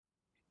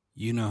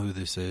You know who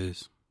this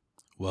is.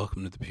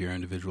 Welcome to the Pure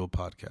Individual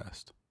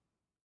Podcast.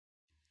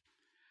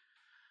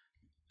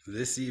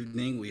 This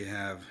evening we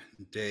have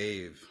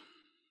Dave,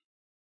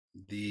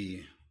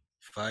 the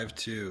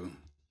 5'2",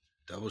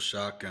 double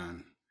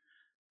shotgun,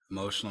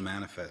 emotional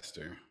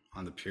manifestor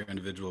on the Pure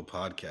Individual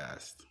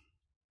Podcast.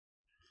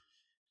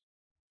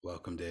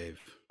 Welcome, Dave.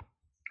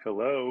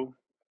 Hello.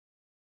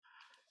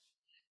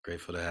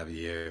 Grateful to have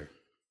you here.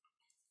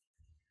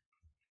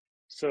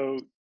 So,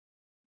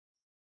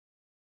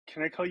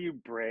 can I call you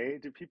Bray?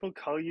 Do people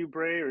call you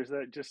Bray, or is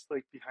that just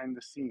like behind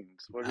the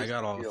scenes? I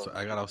got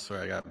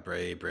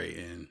Bray,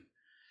 Brayton,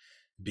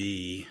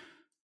 B.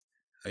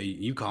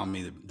 You call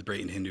me the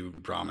Brayton Hindu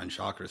Brahmin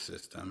chakra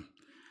system.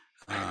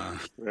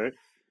 Right.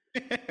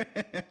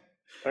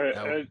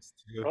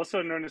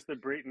 Also known as the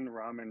Brayton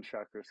Ramen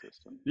chakra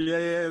system.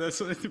 Yeah, that's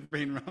what the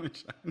Brayton Ramen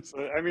chakra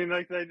system. I mean,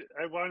 like,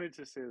 I wanted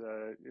to say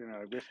that.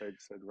 I wish I'd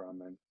said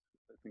ramen.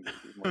 I think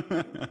it'd be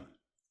more.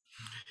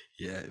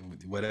 Yeah,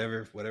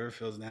 whatever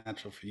feels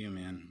natural for you,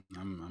 man.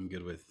 I'm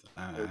good with.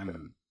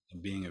 I'm a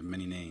being of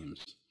many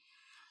names.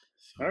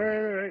 So, all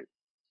right.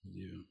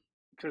 You,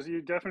 because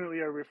you definitely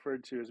are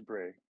referred to as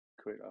Bray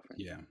quite often.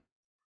 Yeah.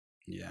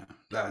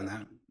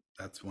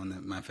 That's one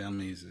that my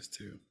family uses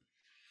too.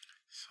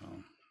 So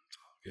it's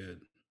all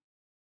good.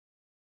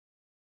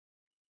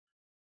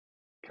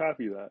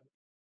 Copy that.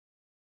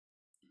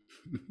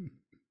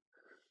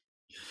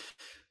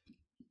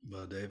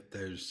 Well, Dave,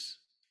 there was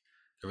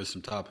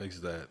some topics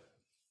that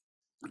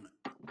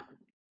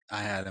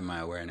I had in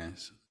my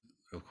awareness.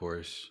 Of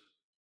course,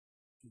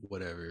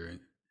 whatever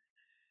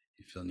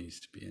you feel needs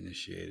to be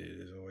initiated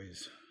is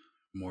always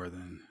more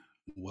than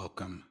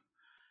welcome.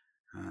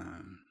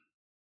 I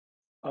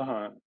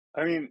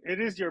mean,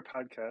 it is your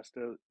podcast,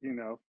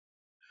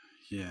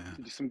 Yeah.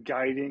 Do some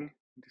guiding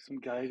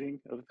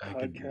of the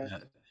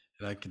podcast.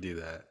 I could do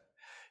that.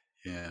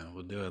 Yeah,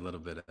 we'll do a little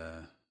bit.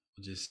 We'll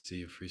just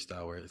see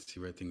freestyle where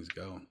things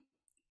go.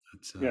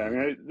 I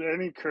mean,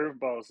 any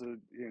curveballs,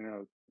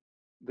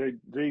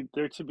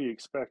 they're to be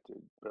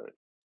expected, but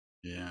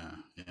yeah.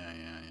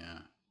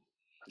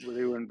 Well,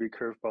 they wouldn't be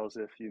curveballs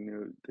if you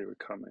knew they were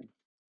coming.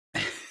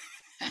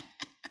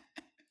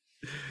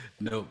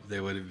 Nope, they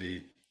wouldn't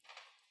be.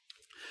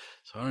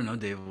 So I don't know,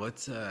 Dave.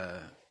 What's it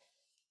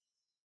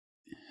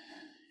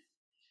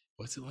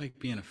like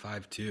being a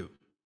 5'2"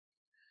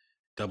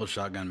 double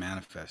shotgun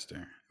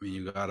manifestor? I mean,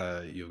 you've got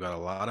a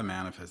lot of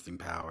manifesting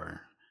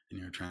power in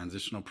your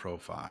transitional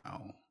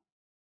profile.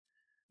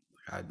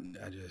 I'm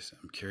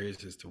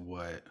curious as to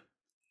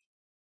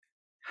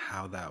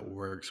how that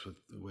works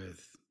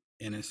with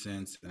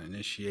innocence and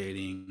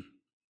initiating.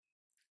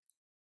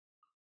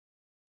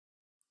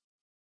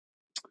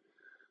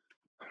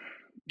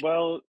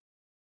 Well,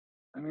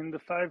 I mean, the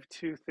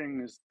 5'2"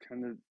 thing is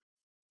kind of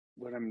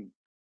what I'm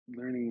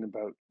learning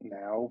about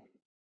now.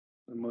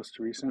 Most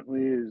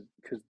recently is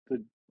because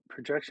the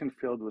projection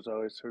field was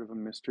always sort of a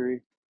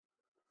mystery.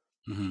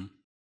 Mm-hmm.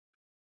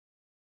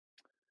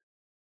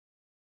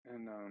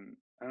 And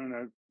I don't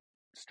know,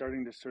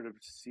 starting to sort of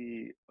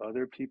see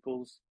other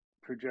people's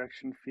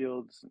projection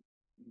fields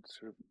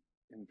sort of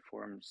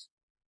informs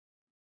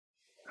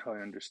how I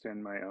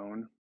understand my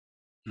own.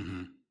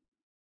 Mm-hmm.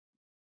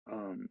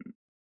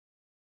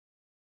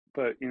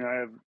 But I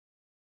have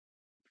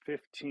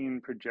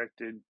 15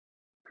 projection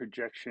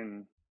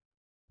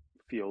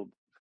field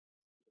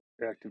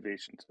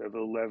activations. I have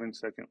 11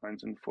 second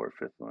lines and 4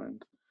 fifth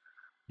lines.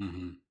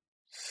 Mm-hmm.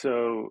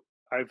 So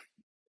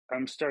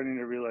I'm starting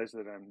to realize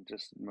that I'm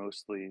just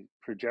mostly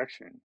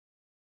projection.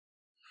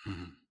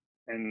 Mm-hmm.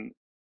 And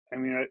I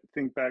mean, I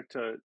think back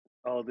to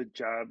all the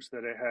jobs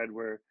that I had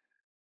where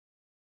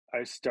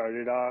I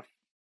started off,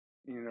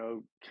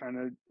 kind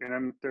of, and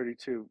I'm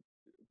 32,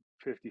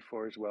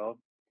 54 as well.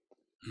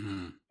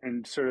 Mm-hmm.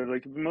 And sort of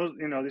like most,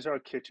 these are all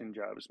kitchen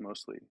jobs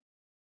mostly,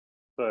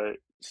 but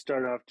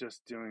start off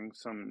just doing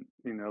some,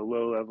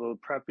 low level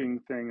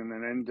prepping thing, and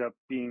then end up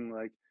being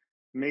like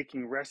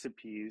making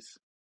recipes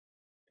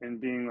and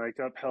being like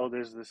upheld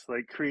as this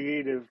like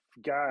creative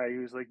guy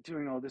who's like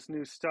doing all this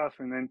new stuff.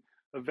 And then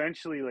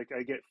eventually like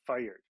I get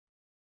fired,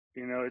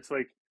 it's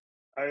like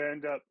I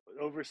end up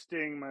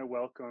overstaying my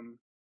welcome,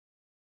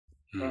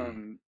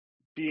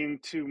 being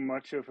too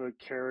much of a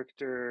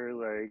character,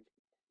 like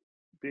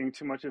being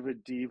too much of a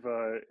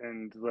diva,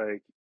 and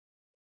like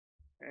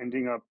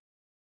ending up,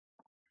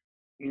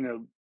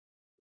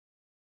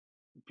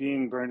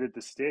 being burned at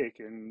the stake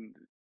and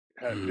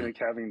like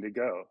having to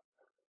go.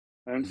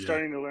 I'm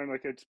starting to learn,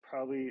 like,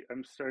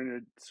 I'm starting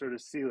to sort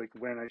of see like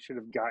when I should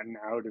have gotten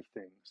out of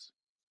things,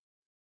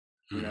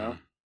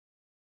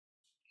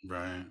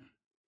 Right.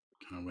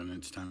 Kind of when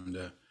it's time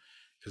to,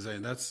 because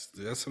that's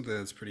something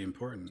that's pretty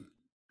important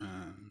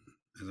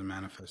as a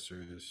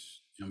manifestor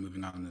is,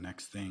 moving on to the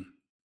next thing.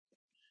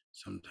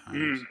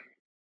 Sometimes,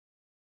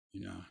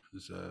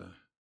 there's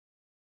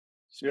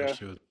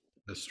especially with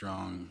a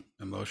strong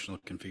emotional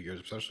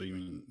configuration, especially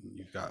when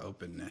you've got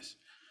openness,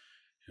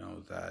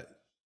 that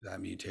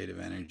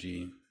mutative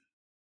energy,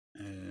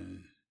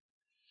 and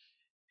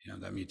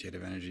that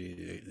mutative energy,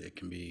 it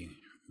can be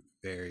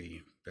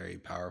very, very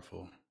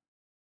powerful.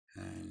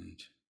 And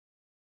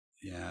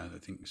yeah, I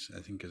think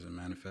as a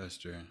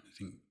manifester, I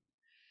think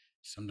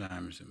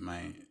sometimes it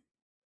might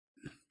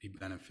be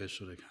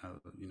beneficial to kind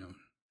of,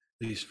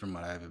 at least from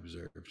what I've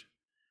observed,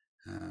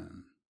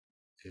 um,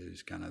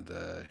 is kind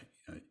of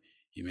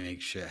you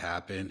make shit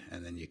happen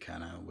and then you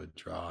kind of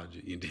withdraw.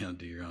 You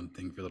do your own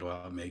thing for a little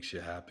while, it makes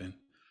shit happen.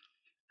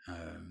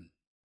 Um,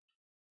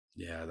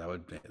 yeah, that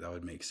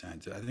would make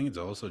sense. I think it's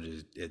also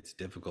just it's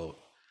difficult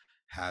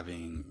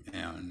having,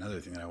 another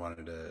thing that I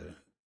wanted to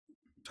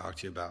talk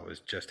to you about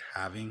was just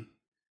having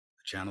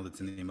a channel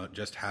that's in the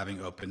just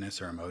having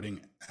openness or emoting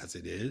as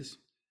it is,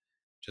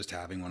 just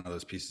having one of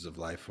those pieces of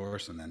life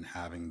force and then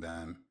having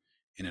them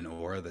in an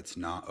aura that's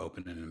not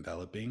open and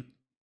enveloping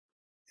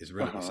is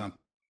really Uh-huh. something.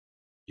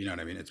 You know what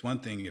I mean? It's one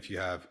thing if you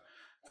have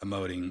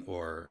emoting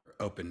or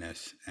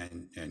openness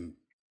and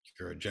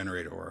you're a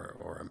generator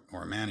or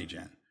a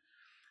manigen.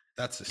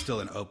 That's still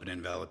an open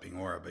enveloping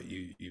aura, but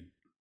you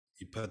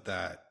put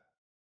that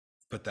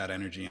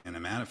energy in a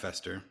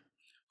manifester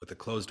with a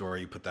closed aura,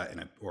 you put that in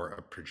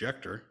a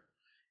projector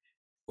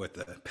with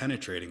a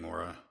penetrating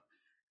aura,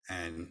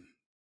 and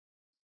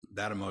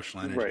that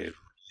emotional energy Right. is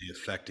really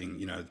affecting,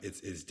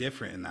 it's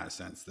different in that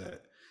sense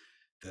that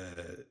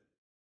the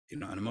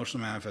an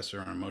emotional manifester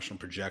or an emotional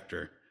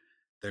projector,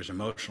 there's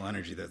emotional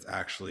energy that's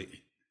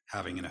actually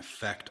having an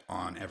effect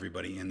on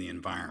everybody in the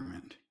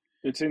environment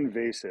It's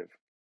invasive.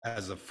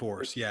 as a It,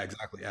 force. Yeah,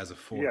 exactly. As a yeah.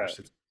 force,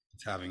 it's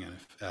having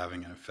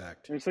an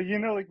effect. And it's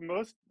like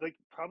most, like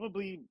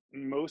probably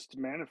most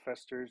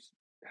manifestors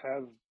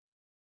have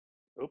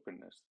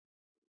openness.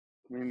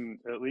 I mean,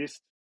 at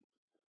least,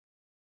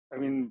 I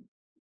mean,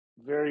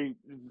 very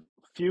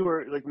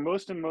fewer, like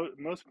most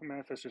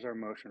manifestors are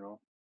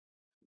emotional,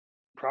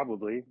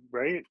 probably,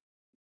 right?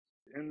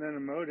 And then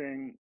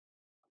emoting,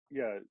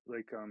 yeah,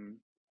 like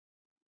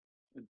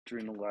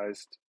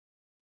adrenalized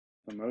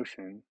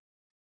emotion.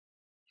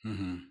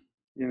 Mm-hmm.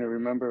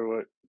 Remember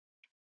what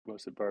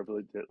was it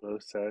Barbara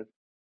Ditlow said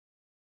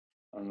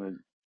on the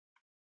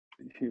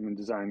Human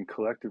Design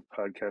Collective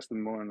podcast?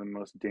 One of the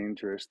most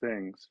dangerous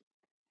things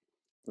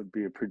would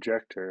be a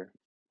projector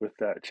with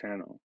that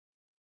channel.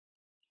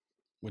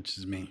 Which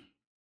is me.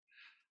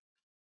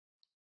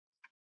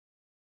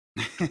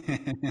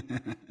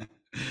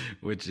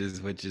 which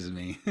is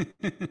me.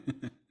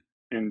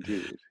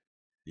 Indeed.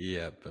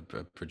 Yeah, a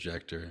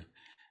projector.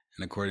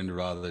 And according to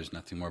Ra, there's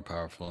nothing more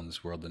powerful in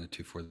this world than a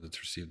 2/4 that's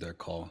received their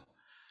call.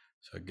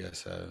 So I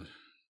guess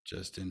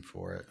just in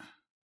for it.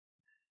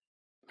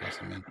 Guess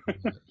I'm in for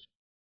it.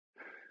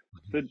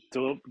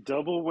 The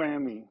double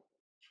whammy.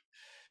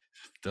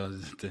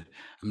 I'm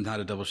not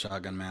a double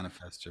shotgun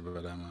manifester,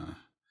 but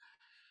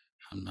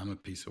I'm a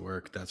piece of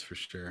work, that's for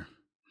sure.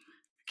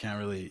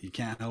 You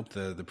can't help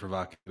the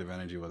provocative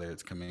energy, whether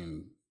it's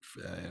coming,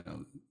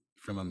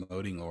 from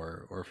emoting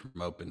or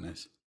from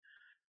openness,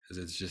 because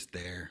it's just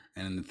there.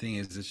 And the thing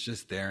is, it's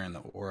just there in the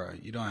aura.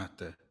 You don't have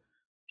to,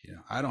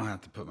 I don't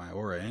have to put my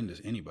aura into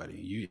anybody.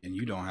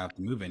 You don't have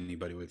to move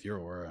anybody with your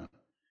aura.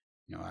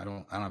 I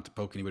don't have to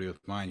poke anybody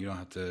with mine. You don't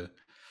have to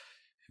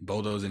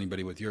bulldoze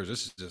anybody with yours.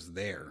 This is just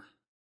there.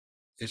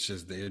 It's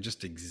just they're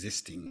just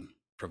existing,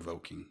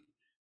 provoking,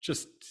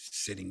 just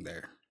sitting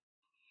there.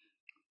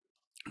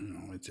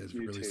 It's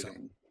really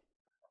something.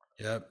 Mutating.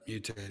 Yep,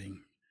 mutating.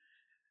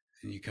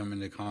 And you come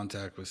into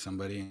contact with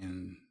somebody,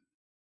 and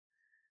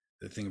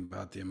the thing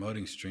about the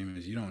emoting stream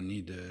is you don't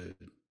need to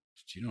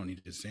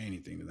say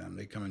anything to them.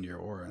 They come into your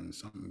aura, and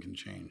something can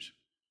change.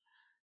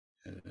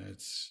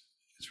 It's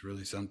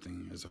really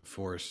something as a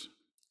force.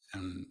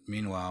 And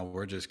meanwhile,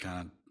 we're just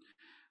trying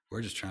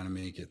to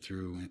make it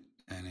through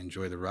and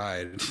enjoy the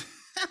ride.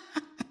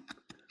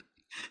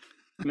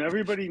 And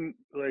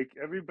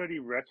everybody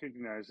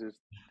recognizes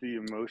the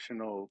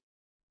emotional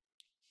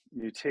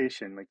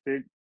mutation. Like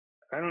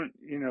I don't,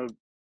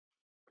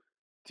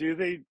 do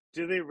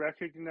they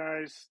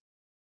recognize,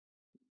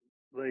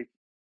 like,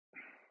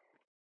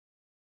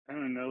 I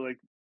don't know, like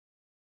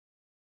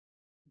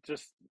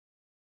just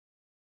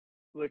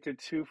like a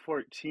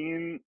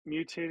 214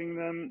 mutating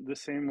them the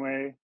same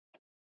way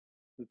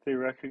that they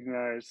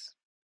recognize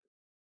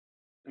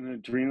an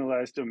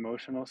adrenalized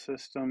emotional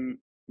system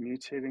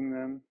mutating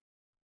them?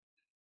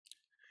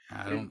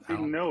 I They don't. I they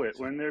don't know think it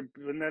so. when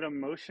that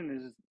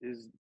emotion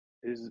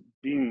is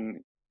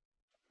being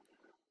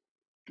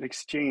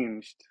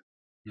exchanged.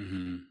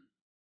 Mm-hmm.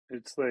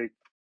 It's like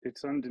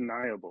it's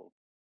undeniable.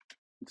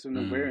 It's an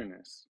Mm.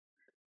 awareness.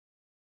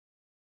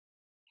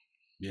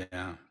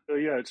 Yeah. So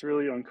yeah, it's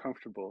really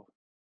uncomfortable.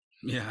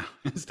 Yeah.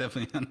 It's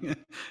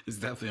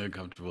definitely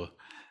uncomfortable.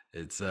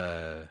 It's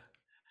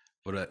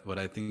what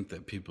I think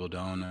that people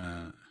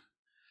don't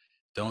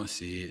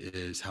see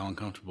is how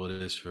uncomfortable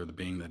it is for the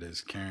being that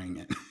is carrying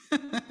it.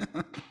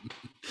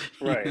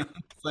 Right.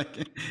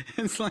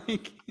 It's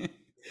like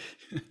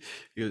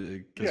because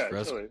Yeah, for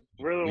us totally.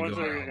 We're the we ones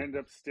go that are our gonna whole, end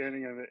up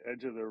standing on the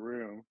edge of the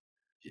room.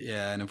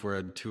 yeah, and if we're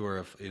a two or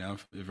a,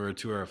 if we're a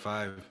two or a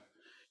five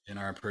in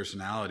our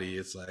personality,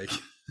 it's like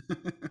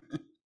the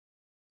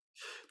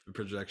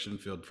projection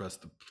field plus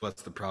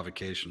the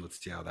provocation.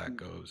 Let's see how that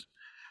goes.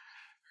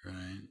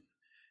 Right.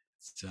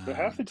 It's, But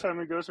half the time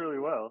it goes really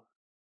well.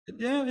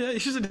 yeah, yeah.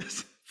 It's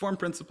just form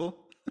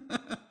principle,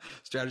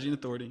 strategy and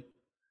authority.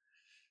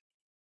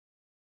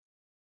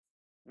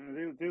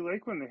 They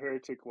like when the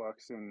heretic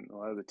walks in a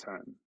lot of the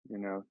time.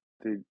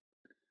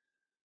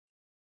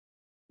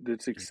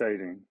 It's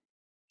exciting.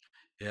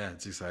 Yeah,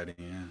 it's exciting.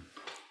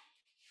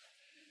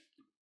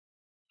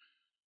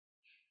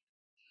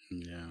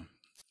 Yeah,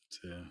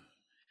 yeah.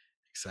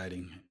 It's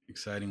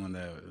exciting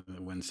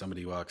when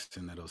somebody walks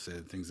in that'll say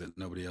things that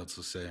nobody else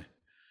will say.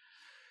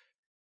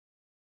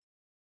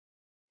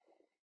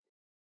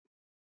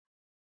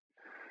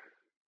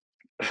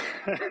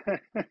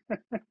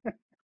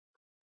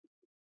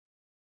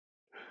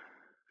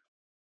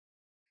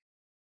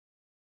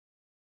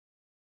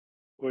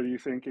 What are you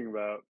thinking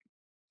about?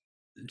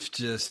 It's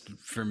just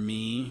for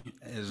me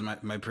is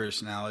my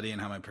personality and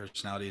how my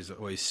personality is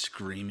always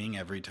screaming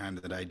every time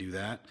that I do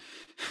that.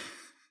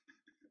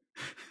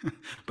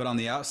 But on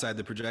the outside,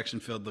 the projection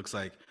field looks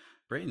like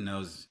Brayton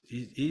knows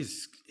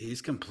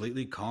he's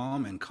completely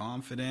calm and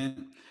confident,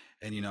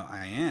 and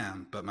I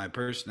am. But my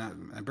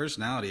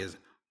personality is,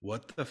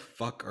 what the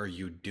fuck are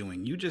you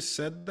doing? You just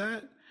said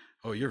that.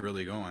 Oh, you're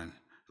really going.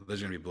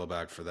 There's gonna be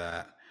blowback for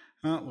that.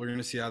 Well, we're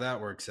gonna see how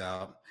that works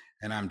out.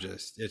 And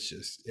it's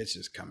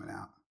just coming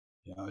out.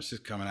 It's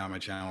just coming out. My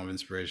channel of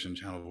inspiration,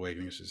 channel of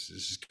awakening. It's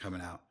just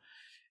coming out.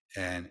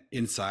 And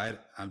inside,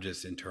 I'm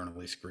just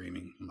internally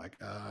screaming. I'm like,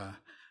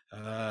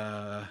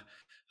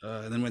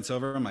 and then when it's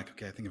over, I'm like,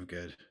 okay, I think I'm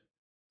good.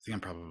 I think I'm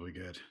probably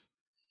good. I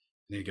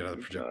need to get out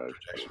of the God.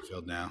 projection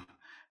field now.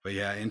 But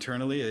yeah,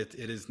 internally, it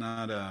is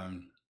not.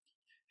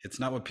 It's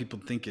not what people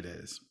think it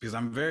is, because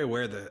I'm very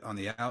aware that on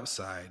the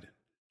outside,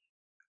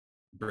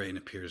 Brain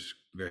appears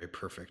very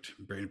perfect.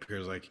 Brain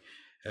appears like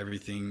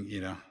everything.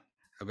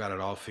 I've got it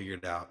all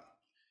figured out.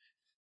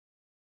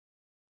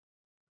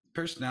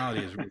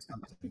 Personality is really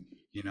something.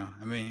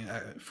 I mean,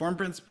 form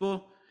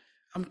principle,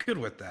 I'm good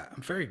with that.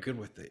 I'm very good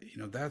with it.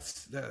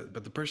 That's that.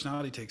 But the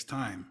personality takes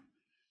time.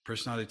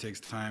 Personality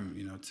takes time.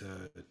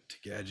 To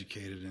get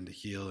educated and to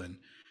heal, and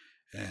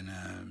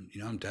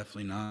I'm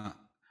definitely not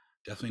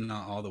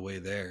all the way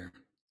there.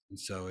 And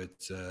so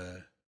it's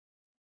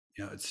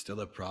still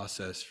a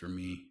process for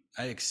me.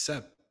 I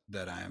accept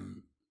what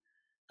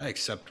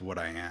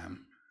I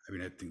am. I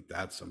mean, I think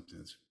that's something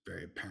that's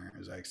very apparent,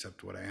 is I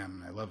accept what I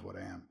am and I love what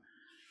I am.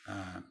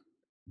 Uh,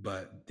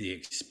 but the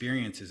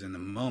experiences in the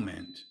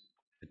moment,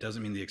 it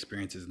doesn't mean the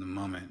experiences in the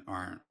moment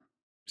aren't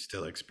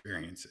still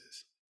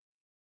experiences.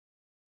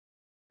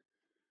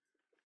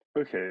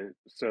 Okay,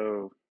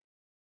 so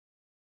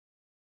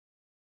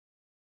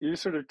you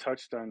sort of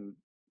touched on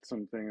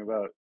something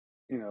about,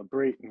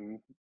 Brayton,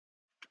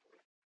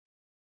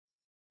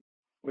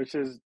 which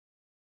is,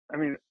 I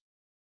mean,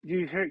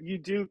 you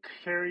do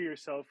carry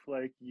yourself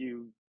like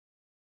you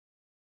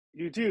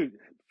do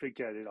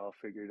get it all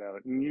figured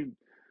out, and you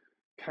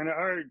kind of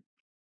are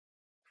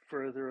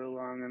further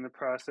along in the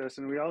process,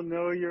 and we all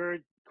know you're a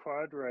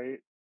quad right,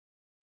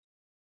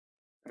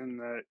 and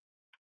that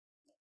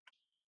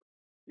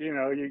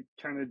you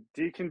kind of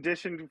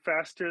deconditioned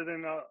faster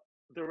than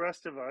the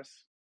rest of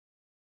us,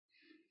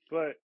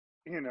 but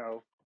you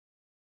know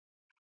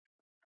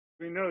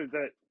we know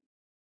that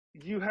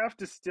you have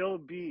to still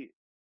be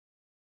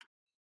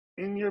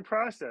in your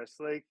process.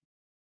 Like,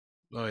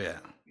 Oh yeah.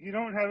 you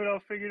don't have it all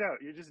figured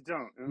out. You just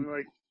don't. And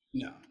like,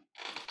 No.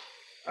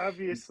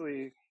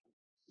 obviously,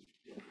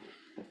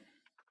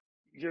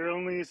 you're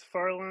only as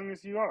far along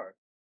as you are.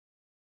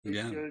 Like,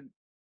 Yeah.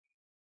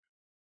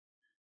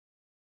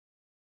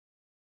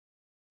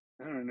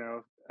 I don't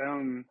know.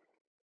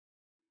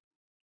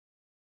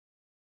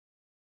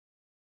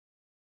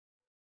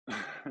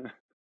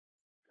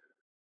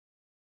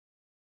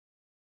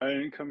 I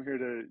didn't come here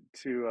to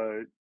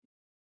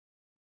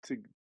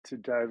to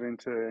dive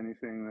into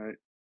anything that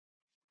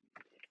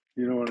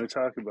you don't want to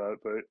talk about,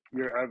 but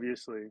you're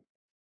obviously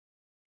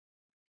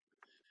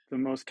the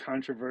most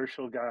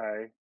controversial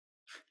guy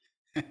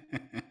in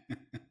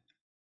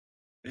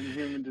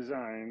human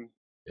design,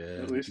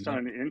 Yeah. at least No,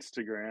 on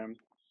Instagram.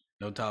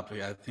 no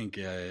topic. I think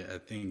I'm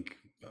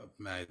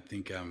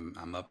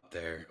up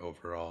there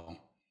overall,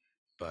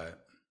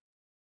 but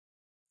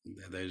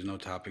there's no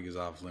topic is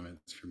off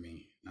limits for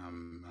me.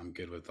 I'm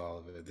good with all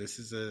of it. This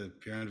is a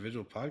pure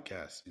individual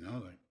podcast.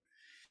 Like,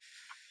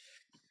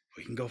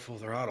 we can go full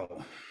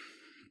throttle.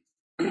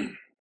 Right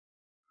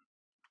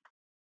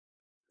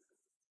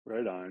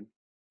on.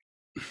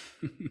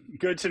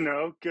 Good to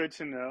know. Good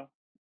to know.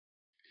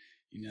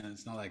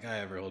 It's not like I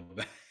ever hold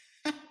back.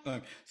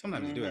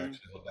 Sometimes I do Mm-hmm.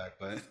 actually hold back,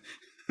 but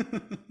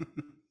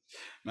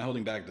my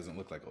holding back doesn't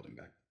look like holding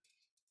back.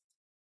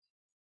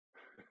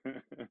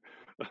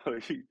 Oh,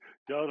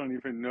 y'all don't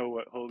even know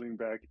what holding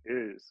back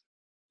is.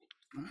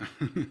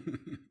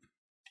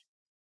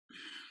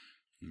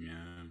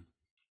 Yeah.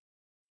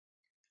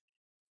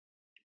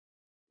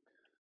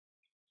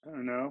 I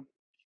don't know.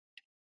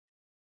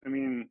 I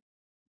mean,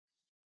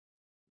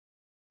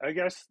 I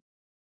guess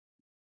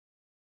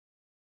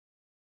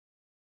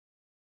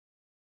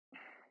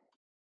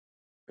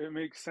it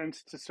makes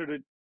sense to sort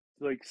of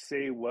like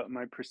say what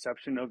my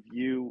perception of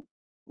you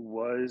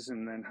was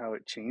and then how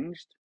it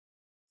changed.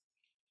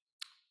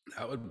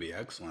 That would be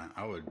excellent.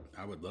 I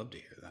would love to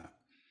hear that.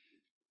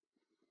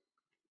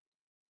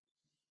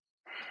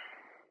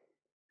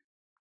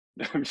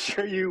 I'm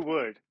sure you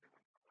would.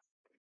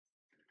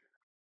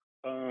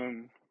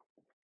 Um,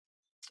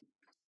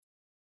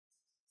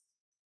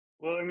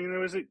 well, I mean,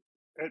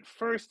 at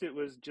first it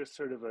was just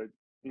sort of a,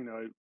 you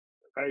know,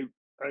 I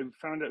I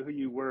found out who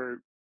you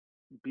were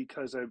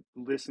because I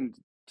listened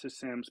to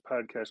Sam's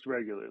podcast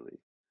regularly,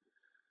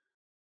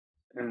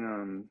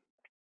 and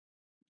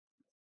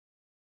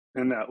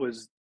and that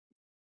was,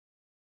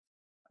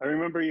 I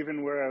remember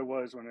even where I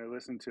was when I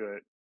listened to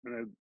it,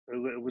 and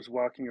I was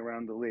walking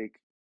around the lake,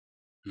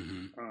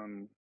 Hmm.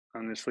 um,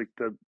 on this like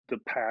the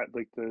path,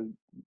 like the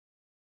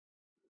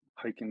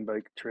hike and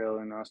bike trail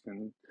in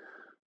Austin,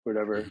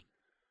 whatever, Hmm.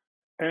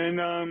 and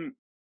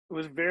it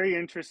was very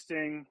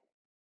interesting,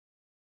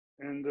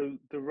 and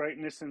the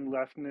rightness and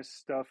leftness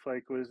stuff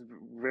like was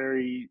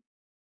very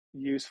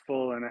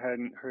useful, and I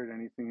hadn't heard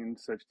anything in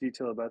such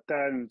detail about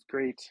that, and it's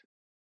great.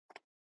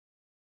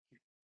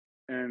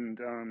 And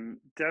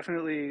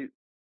definitely,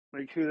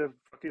 like, who the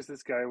fuck is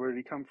this guy? Where did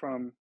he come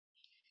from?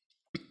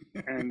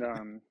 And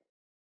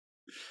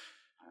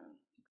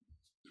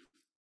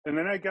and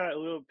then I got a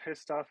little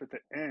pissed off at the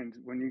end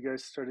when you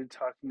guys started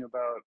talking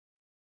about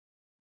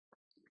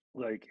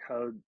like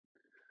how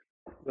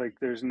like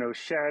there's no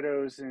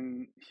shadows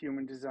in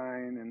human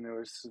design, and there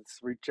was this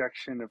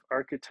rejection of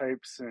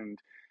archetypes and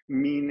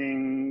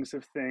meanings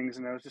of things,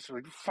 and I was just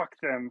like, fuck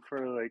them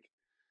for like,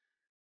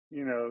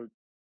 you know,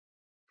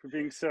 for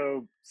being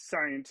so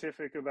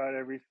scientific about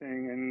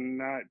everything and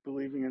not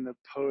believing in the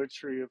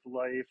poetry of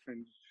life.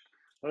 And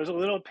I was a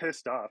little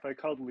pissed off. I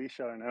called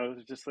Leisha and I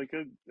was just like,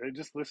 I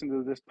just listened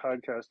to this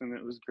podcast and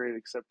it was great,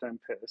 except I'm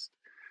pissed.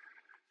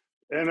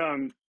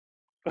 And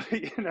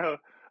you know,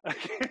 I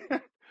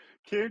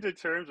came to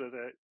terms with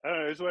it. I don't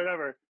know, it's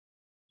whatever.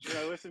 You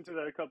know, I listened to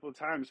that a couple of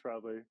times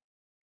probably,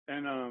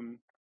 and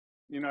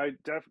you know,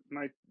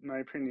 my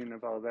opinion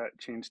of all that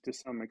changed to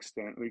some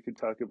extent. We could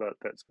talk about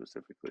that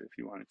specifically if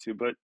you wanted to,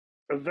 but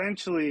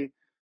eventually,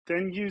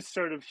 then you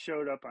sort of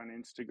showed up on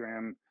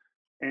Instagram,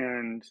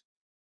 and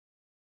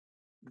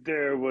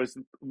there was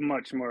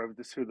much more of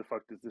this. Who the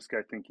fuck does this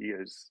guy think he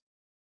is?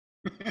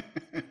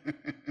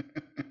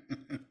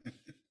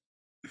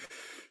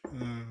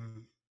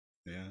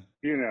 Yeah.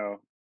 You know,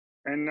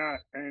 and not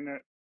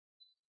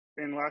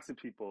and lots of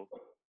people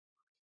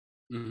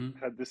Hmm.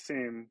 had the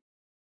same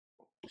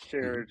Hmm.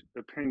 shared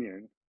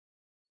opinion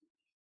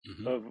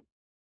Hmm. of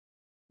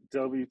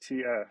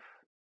WTF.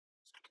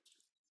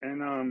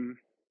 And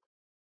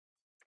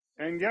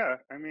and yeah,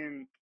 I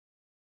mean,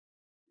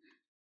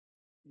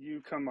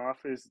 you come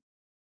off as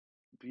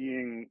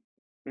being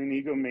an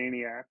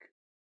egomaniac,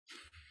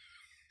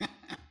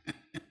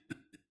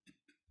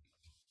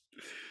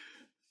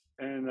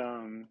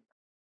 and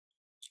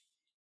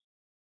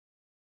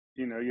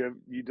you know,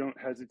 you don't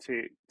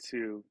hesitate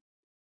to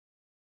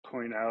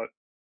point out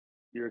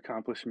your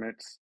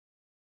accomplishments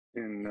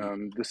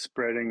in the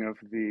spreading of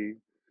the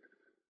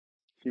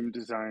human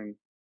design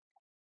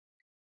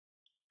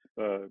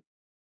uh,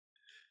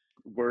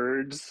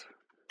 words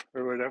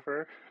or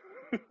whatever.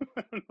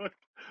 I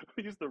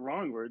used the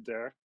wrong word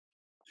there.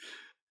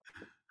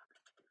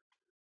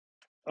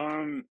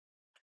 Um,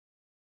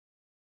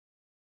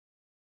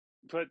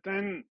 but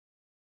then,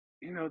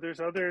 you know, there's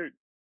other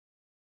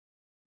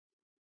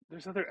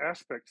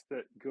aspects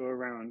that go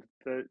around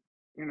that,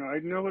 you know, I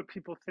know what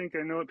people think,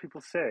 I know what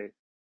people say.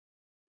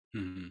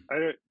 Hmm.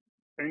 I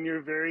and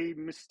you're very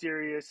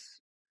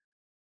mysterious,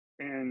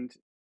 and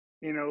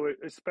you know,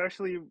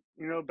 especially, you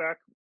know, back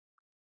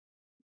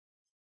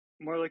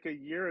more like a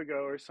year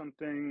ago or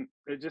something,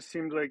 it just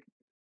seemed like,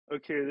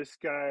 okay, this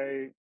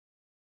guy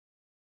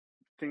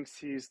thinks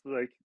he's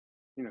like,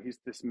 you know, he's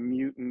this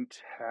mutant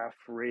half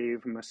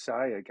rave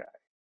messiah guy,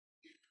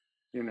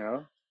 you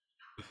know,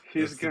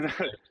 he's That's the gonna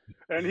projection.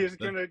 and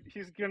That's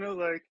he's gonna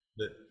like,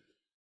 the,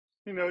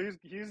 you know,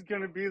 he's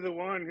gonna be the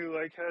one who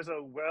like has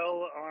a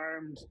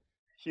well-armed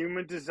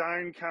human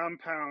design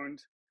compound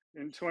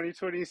in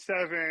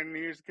 2027.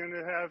 He's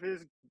gonna have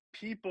his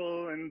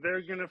people and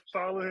they're gonna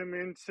follow him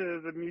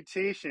into the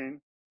mutation.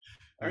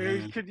 I mean,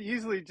 we uh, could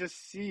easily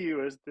just see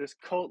you as this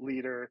cult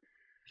leader,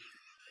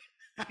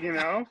 you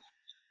know.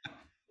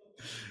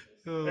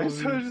 And oh,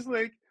 so it's just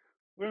like,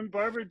 when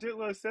Barbara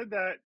Ditlow said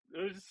that,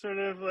 it was just sort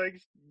of like,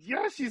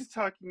 yeah, she's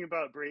talking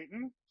about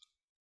Brayton,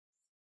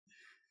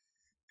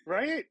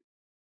 right?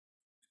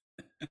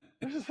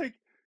 It's just like,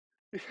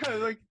 yeah,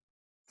 like,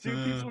 do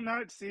uh, people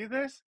not see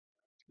this?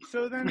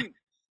 So then,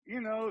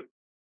 you know,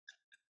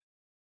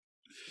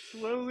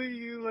 slowly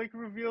you like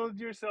revealed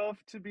yourself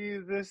to be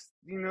this,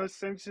 you know,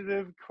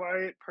 sensitive,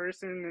 quiet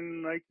person,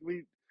 and like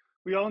we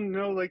all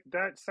know like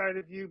that side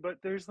of you, but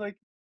there's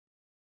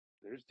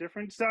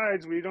different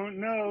sides. We don't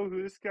know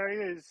who this guy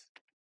is,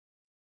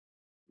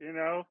 you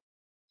know.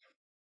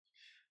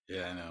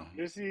 yeah, I know.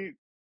 Is he,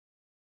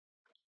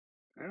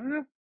 I don't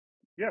know.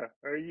 Yeah.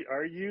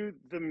 Are you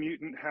the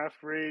mutant half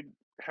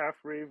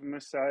rave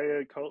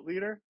messiah cult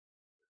leader?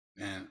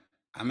 And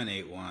I'm an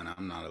 8-1.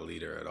 I'm not a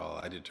leader at all.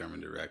 I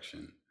determine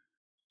direction.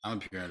 I'm a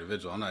pure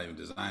individual. I'm not even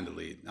designed to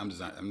lead. I'm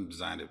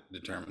designed to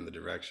determine the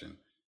direction.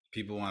 If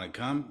people want to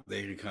come,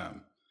 they can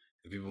come.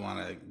 If people want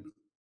to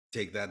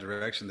take that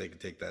direction, they can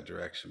take that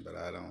direction. But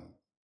I don't.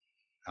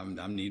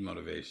 I'm need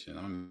motivation.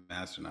 I'm a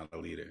master, not a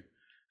leader.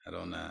 I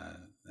don't.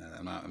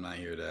 I'm not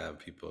here to have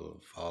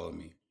people follow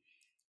me.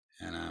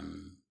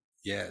 And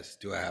yes.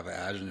 Do I have an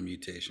adjunct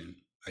mutation?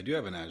 I do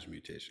have an adjunct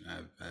mutation.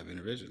 I have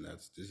inner this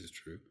is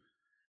true.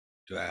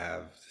 Do I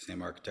have the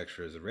same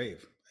architecture as a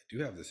rave? I do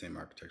have the same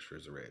architecture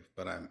as a rave,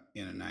 but I'm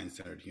in a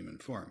nine-centered human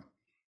form,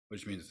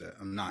 which means that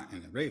I'm not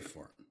in a rave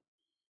form.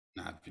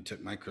 Now, if you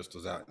took my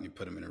crystals out and you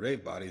put them in a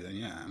rave body, then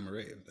yeah, I'm a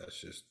rave.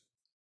 That's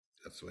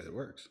the way it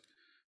works.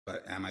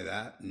 But am I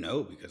that?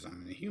 No, because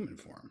I'm in a human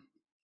form,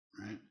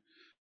 right?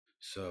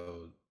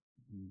 So,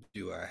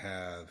 do I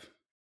have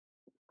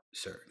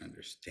certain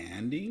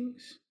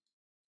understandings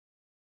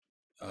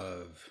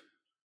of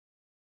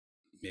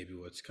maybe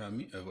what's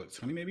coming?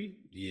 Maybe,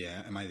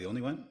 yeah. Am I the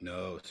only one?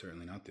 No,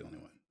 certainly not the only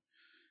one.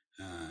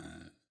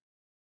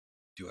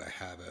 Do I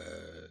have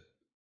a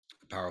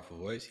powerful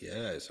voice?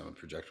 Yes, I'm a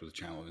projector with a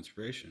channel of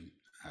inspiration.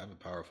 I have a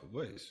powerful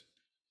voice.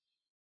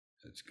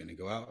 It's going to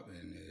go out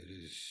and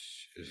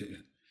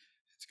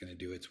it's going to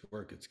do its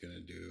work. It's going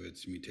to do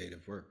its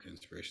mutative work.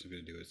 Inspiration is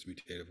going to do its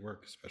mutative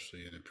work,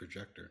 especially in a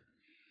projector.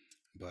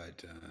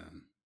 But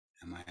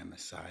am I a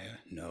messiah?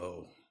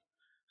 No,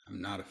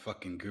 I'm not a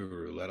fucking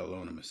guru, let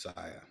alone a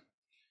messiah.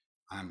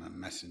 I'm a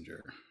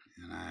messenger,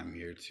 and I'm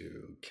here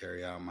to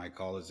carry out my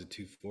call as a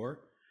 2-4.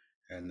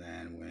 And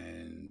then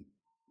when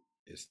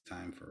it's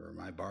time for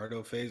my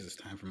Bardo phase, it's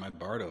time for my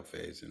Bardo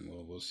phase, and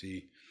we'll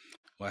see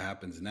what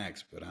happens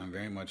next. But I'm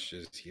very much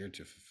just here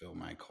to fulfill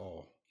my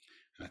call.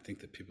 And I think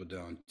that people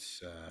don't,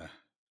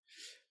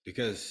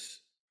 because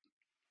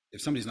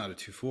if somebody's not a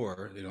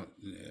 2-4, they don't.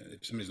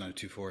 If somebody's not a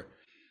 2-4,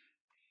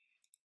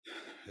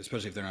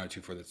 especially if they're not a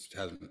 2-4 that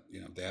hasn't,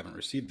 they haven't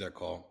received their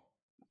call,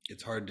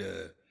 it's hard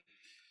to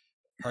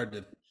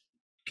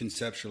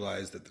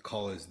conceptualize that the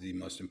call is the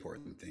most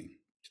important thing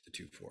to the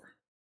 2-4.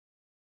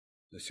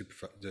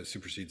 That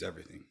supersedes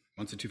everything.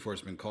 Once the 2-4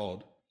 has been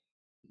called,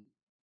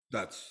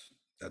 that's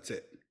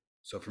it.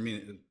 So for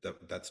me,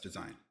 that's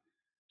design.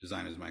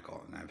 Design is my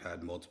call, and I've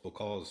had multiple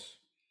calls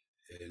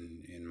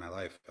in my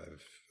life.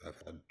 I've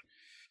had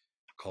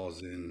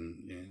calls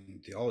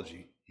in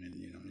theology, and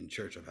in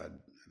church. I've had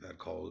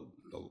called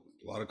a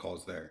lot of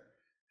calls there.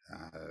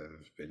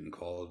 I've been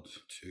called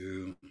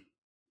to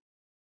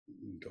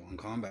go on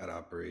combat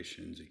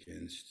operations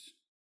against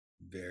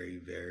very,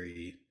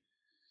 very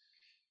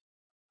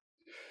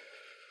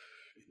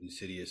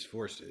insidious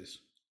forces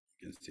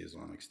against the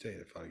Islamic State.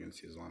 I fought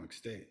against the Islamic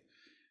State.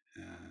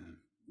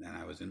 And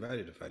I was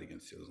invited to fight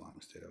against the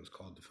Islamic State. I was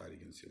called to fight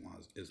against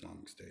the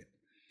Islamic State.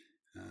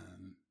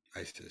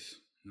 ISIS,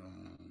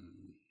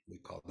 we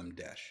call them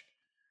Daesh.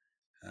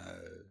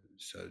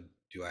 So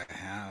do I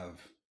have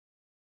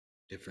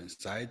different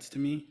sides to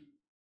me?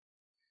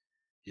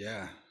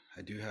 Yeah,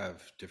 I do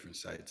have different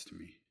sides to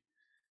me,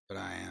 but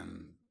I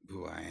am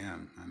who I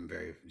am.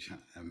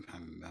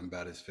 I'm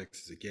about as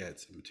fixed as it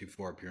gets. I'm a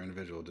 2-4 pure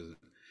individual.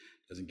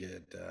 Doesn't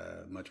get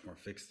much more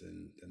fixed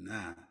than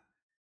that.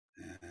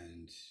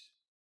 And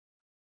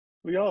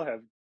We all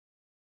have.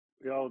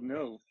 We all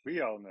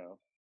know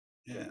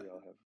that yeah, we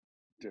all have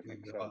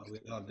different sides we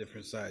to all us. have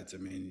different sides. I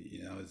mean,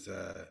 it's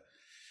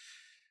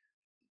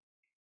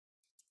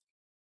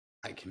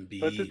I can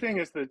But the be. thing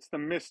is that it's the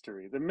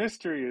mystery. The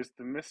mystery is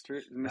the That's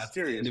the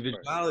mysterious part.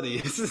 individuality.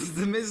 This is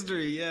the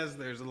mystery. Yes,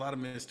 there's a lot of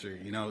mystery.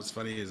 What's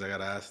funny is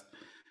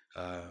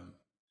um,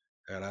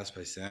 I got asked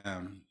by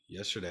Sam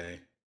yesterday,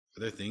 are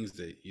there things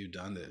that you've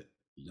done that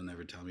you'll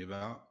never tell me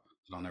about,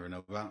 that I'll never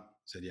know about?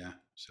 I said, yeah. I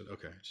said,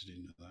 okay, I just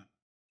didn't know that.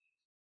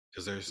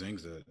 Because there's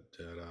things that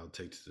I'll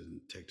take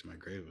to my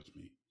grave with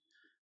me.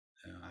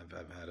 I've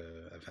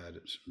had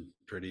some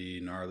pretty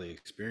gnarly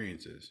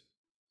experiences,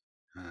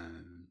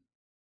 um,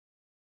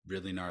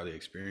 really gnarly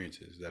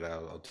experiences that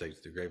I'll take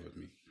to the grave with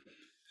me.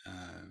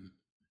 Um,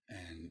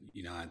 and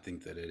I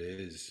think that it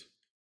is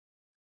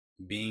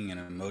being an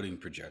emoting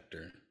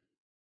projector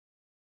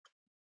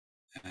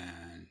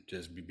and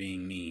just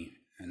being me,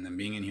 and then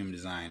being in human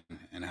design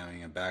and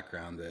having a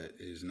background that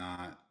is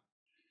not.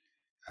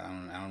 I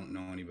don't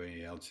know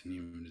anybody else in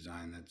human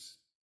design that's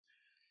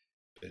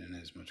been in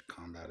as much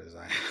combat as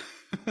I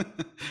have.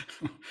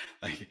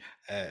 Like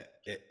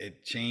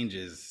it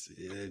changes.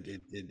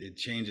 It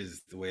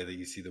changes the way that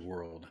you see the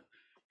world.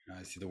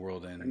 I see the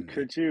world And in.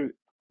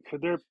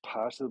 could there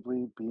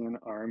possibly be an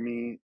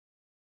army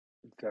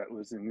that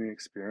was in the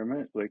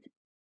experiment? Like,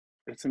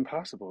 it's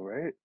impossible,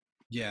 right?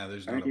 Yeah,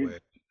 there's not Aren't a you? way.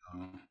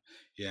 Uh,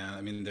 yeah,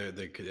 I mean there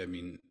could. I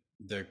mean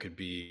there could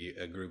be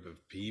a group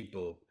of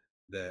people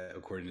that,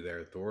 according to their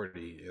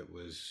authority, it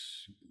was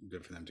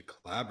good for them to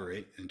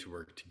collaborate and to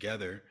work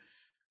together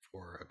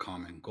for a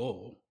common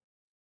goal.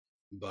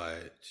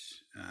 But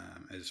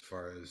as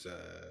far as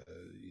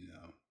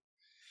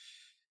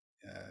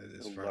A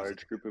as far as large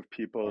like group of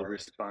people art.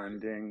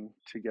 responding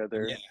Yeah,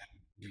 together.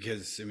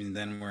 because I mean,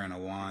 then we're in a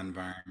law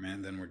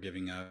environment. Then we're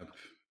giving up.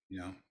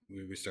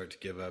 We start to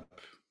give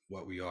up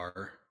what we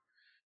are,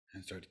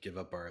 and start to give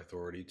up our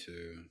authority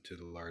to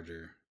the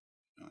larger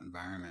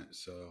environment.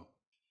 So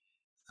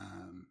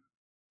um,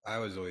 I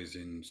was always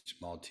in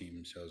small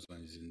teams. I was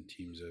always in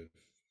teams of,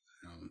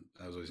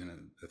 I was always in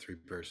a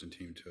 3-person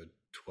team to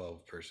a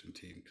 12-person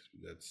team, because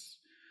that's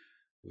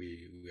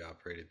we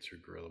operated through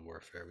guerrilla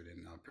warfare. We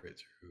didn't operate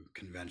through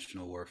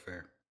conventional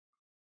warfare.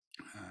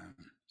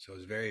 So it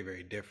was very,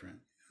 very different.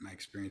 My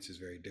experience is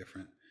very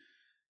different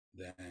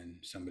than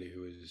somebody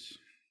who was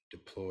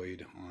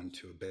deployed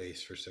onto a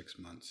base for 6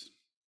 months,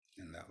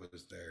 and that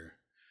was their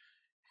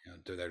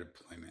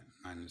deployment.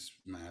 I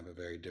have a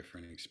very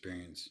different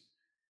experience,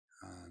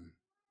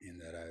 in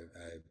that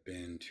I've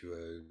been to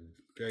a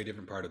very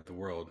different part of the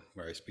world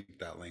where I speak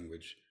that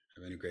language.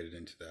 I've integrated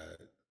into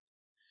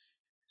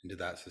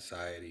that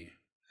society.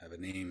 I have a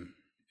name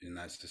in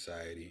that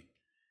society.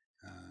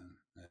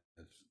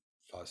 I've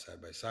fought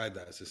side by side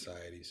that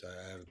society. So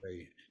I have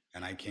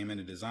and I came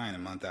into design a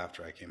month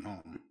after I came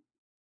home.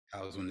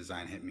 That was when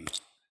design hit me.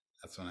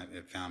 That's when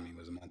it found me,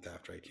 was a month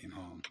after I came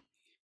home.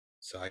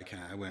 So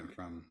I went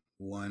from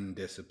one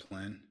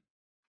discipline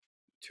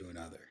to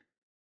another.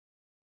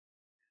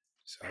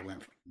 So I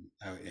went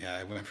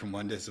from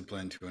one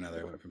discipline to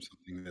another. I went from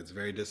something that's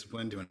very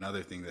disciplined to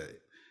another thing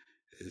that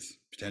is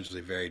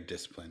potentially very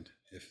disciplined,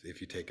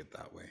 if you take it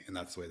that way. And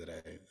that's the way that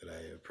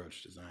I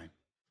approach design.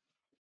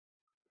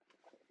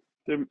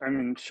 I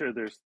mean, sure,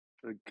 there's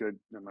a good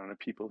amount of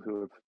people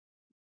who have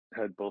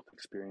had both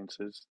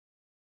experiences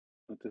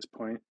at this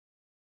point.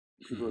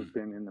 People have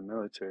been in the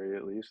military,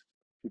 at least.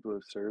 People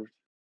have served.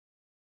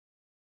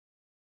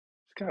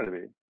 It's got to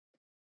be.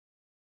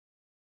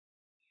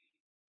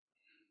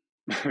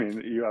 I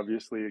mean, you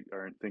obviously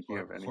aren't thinking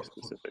Four, of any four, four,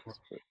 four, specifics,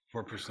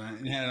 but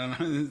 4%. Yeah, I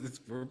don't know.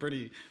 We're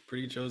pretty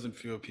chosen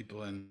few of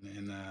people in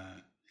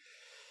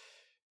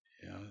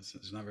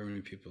there's not very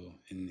many people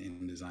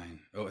in design.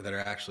 Oh, that are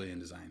actually in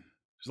design.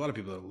 There's a lot of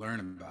people that learn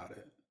about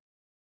it,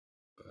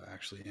 but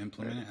actually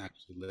implement right. it,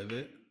 actually live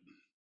it.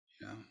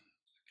 You know,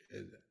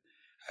 it,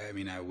 I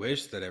mean, I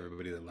wish that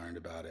everybody that learned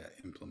about it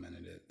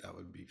implemented it. That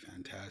would be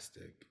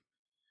fantastic.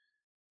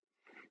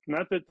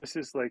 Not that this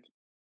is like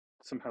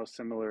somehow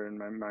similar in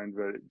my mind,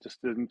 but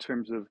just in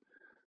terms of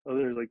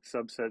other like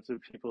subsets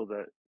of people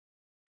that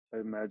I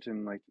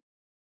imagine like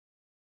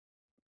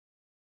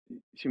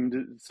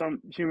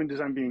some human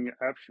design being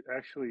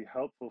actually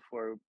helpful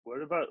for.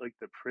 What about like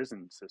the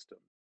prison system?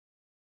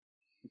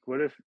 Like,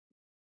 what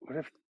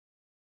if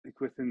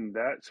like within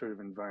that sort of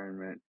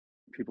environment,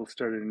 people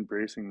started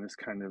embracing this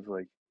kind of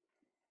like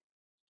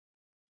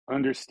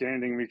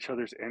understanding of each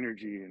other's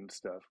energy and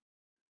stuff.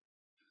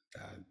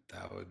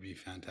 That would be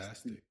Just the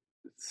fantastic.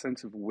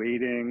 sense of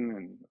waiting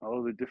and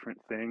all the different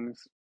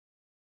things.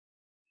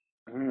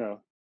 I don't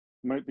know.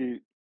 Might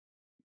be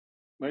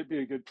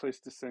a good place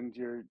to send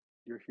your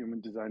human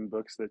design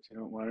books that you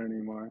don't want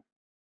anymore.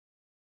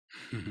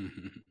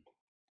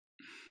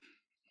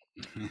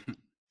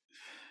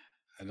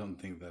 I don't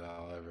think that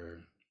I'll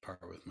ever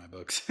part with my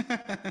books. I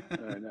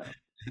know.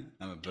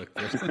 I'm a book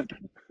person.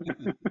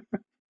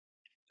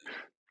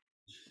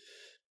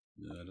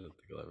 No, I don't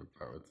think I'll ever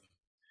part with them.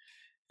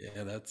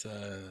 Yeah, that's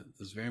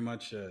very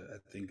much. I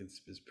think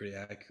it's pretty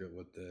accurate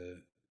what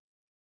the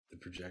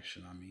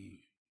projection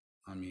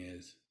on me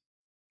is,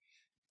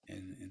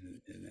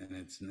 and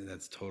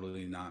that's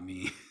totally not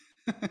me.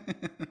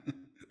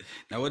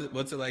 Now,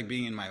 what's it like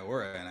being in my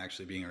aura and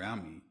actually being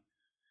around me?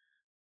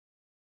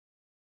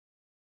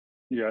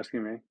 You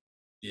asking me?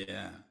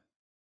 Yeah.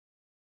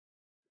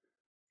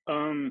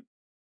 Um,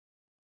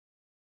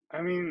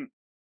 I mean,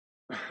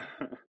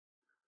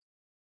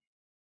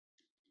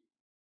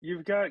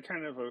 you've got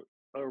kind of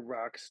a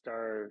rock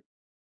star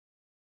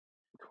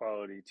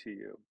quality to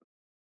you.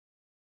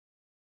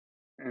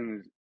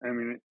 And I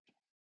mean,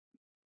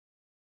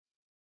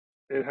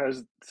 it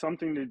has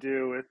something to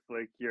do with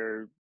like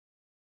your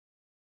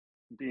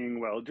being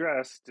well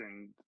dressed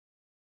and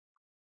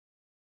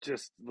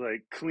just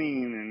like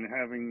clean and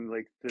having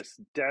like this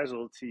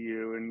dazzle to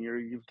you, and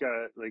you've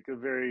got like a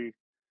very,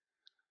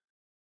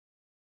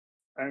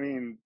 I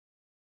mean,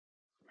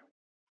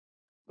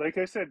 like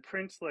I said,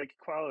 Prince like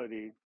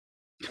quality.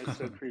 I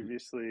said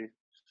previously.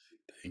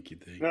 Thank you.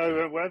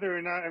 No, whether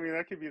or not, I mean,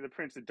 that could be the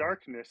Prince of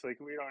Darkness. Like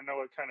we don't know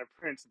what kind of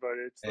Prince, but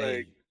it's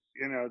like,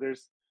 Hey, and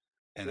there's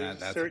a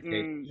that's okay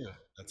certain. too.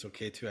 That's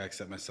okay too. I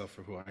accept myself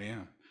for who I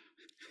am.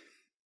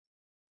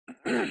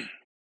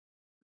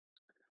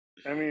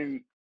 I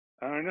mean,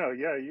 I don't know.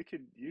 Yeah, you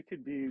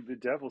could be the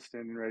devil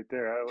standing right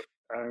there.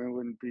 I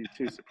wouldn't be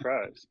too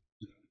surprised.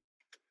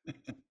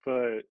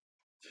 But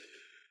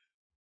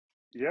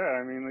yeah,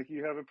 I mean, like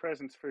you have a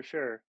presence for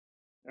sure.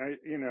 I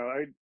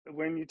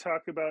when you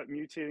talk about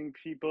mutating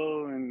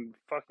people and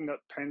fucking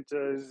up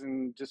pentas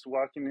and just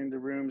walking into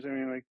rooms, I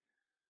mean, like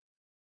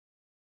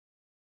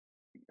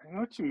I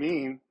know what you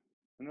mean.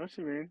 I know what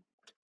you mean.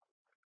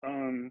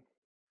 Um,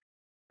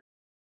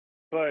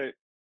 but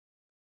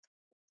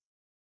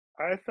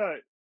I thought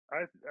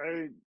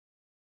I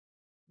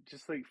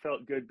just like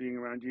felt good being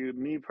around you.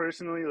 Me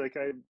personally, like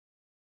I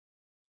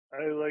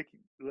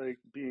like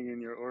being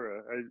in your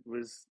aura. I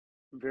was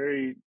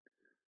very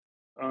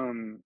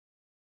um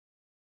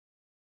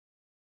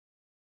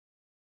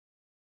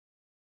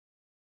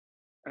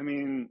I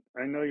mean,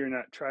 I know you're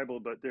not tribal,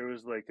 but there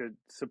was like a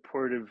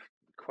supportive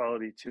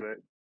quality to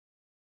it.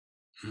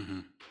 Hmm.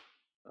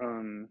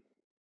 Um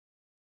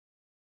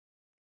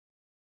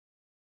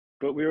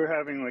but we were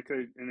having like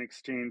an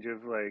exchange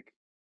of like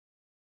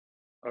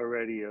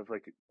already of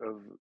like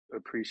of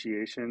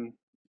appreciation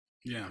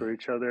Yeah. for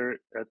each other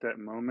at that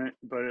moment,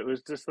 but it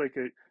was just like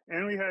a,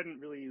 and we hadn't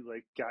really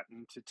like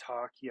gotten to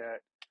talk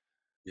yet.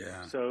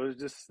 Yeah. So it was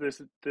just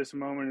this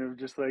moment of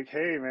just like,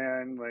 hey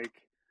man,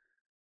 like,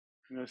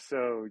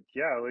 so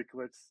yeah, like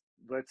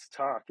let's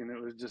talk. And it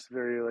was just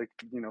very like,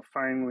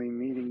 finally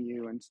meeting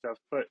you and stuff.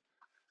 But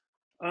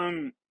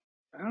um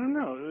I don't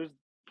know, it was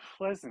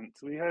pleasant.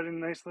 We had a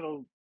nice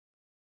little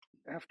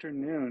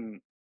afternoon,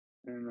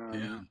 and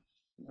Yeah.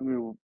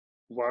 we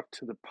walked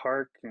to the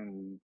park,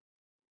 and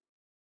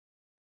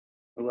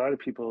a lot of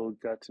people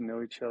got to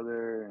know each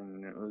other,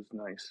 and it was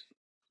nice.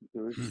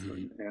 There was Hmm.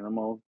 an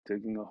animal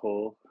digging a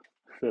hole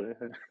that I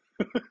had.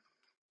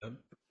 Yep.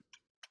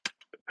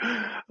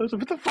 I was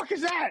like, what the fuck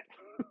is that?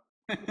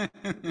 It's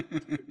a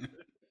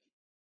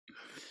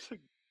It's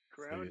like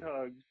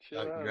groundhog.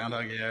 Chill out.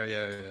 groundhog. Yeah,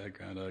 yeah, yeah.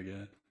 Groundhog.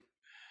 Yeah.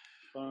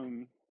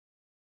 Um,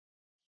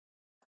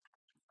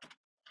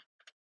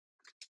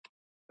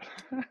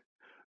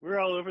 we're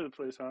all over the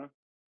place, huh?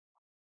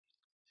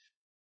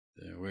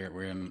 Yeah,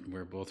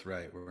 we're both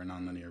right. We're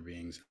non-linear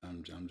beings.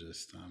 I'm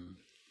just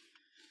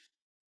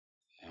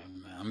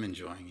I'm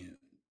enjoying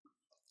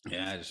it.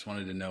 Yeah, I just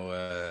wanted to know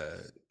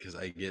because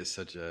I get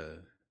such a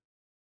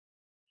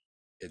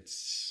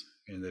it's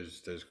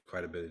there's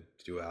quite a bit of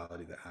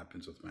duality that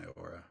happens with my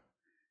aura.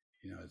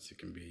 It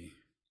can be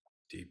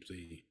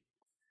deeply.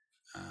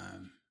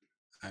 Um,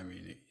 I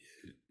mean,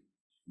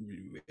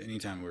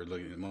 anytime we're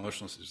looking at the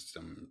emotional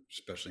system,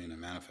 especially in a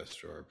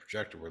manifestor or a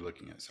projector, we're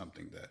looking at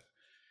something that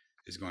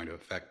is going to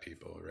affect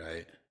people,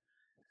 right?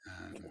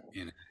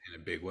 In a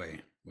big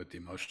way with the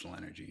emotional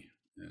energy,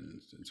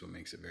 and it's what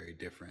makes it very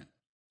different.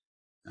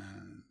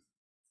 Um,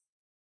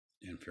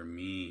 and for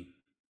me,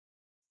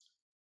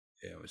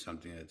 it was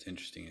something that's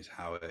interesting is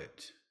how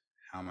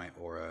my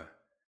aura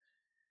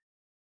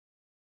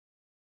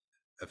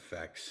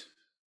affects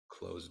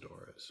closed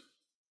auras,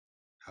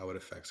 how it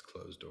affects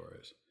closed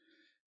auras,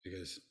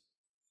 because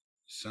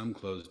some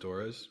closed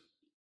auras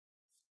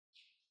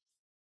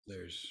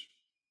there's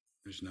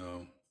there's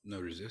no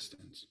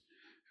resistance.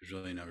 There's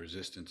really no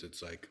resistance.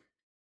 It's like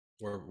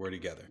we're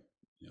together.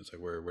 It's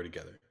like we're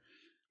together.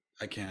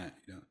 I can't.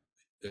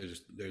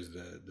 There's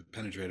the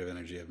penetrative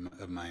energy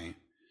of my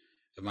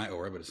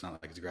aura, but it's not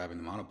like it's grabbing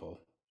the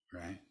monopole,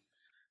 right?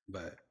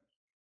 But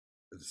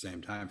at the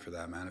same time, for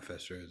that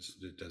manifestor,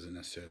 it doesn't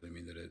necessarily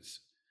mean that it's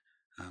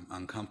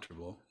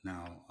uncomfortable.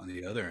 Now, on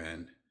the other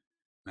end,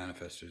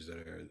 manifestors that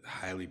are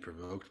highly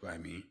provoked by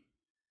me,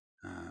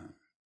 uh,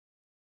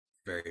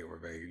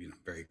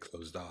 very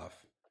closed off.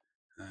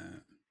 Uh,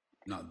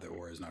 Not the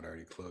aura is not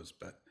already closed,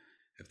 but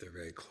if they're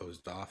very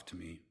closed off to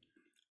me,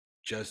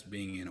 just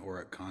being in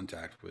auric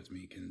contact with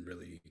me can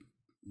really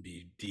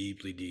be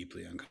deeply,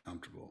 deeply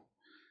uncomfortable.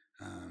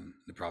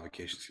 The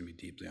provocations can be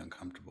deeply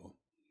uncomfortable.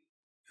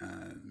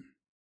 Um,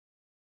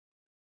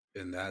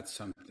 and that's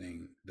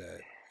something that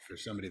for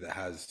somebody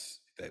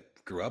that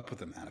grew up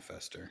with a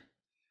manifestor,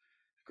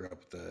 grew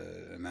up with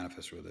a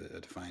manifestor with a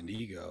defined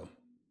ego,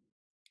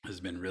 has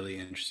been really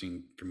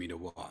interesting for me to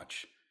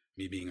watch.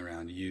 Me being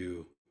around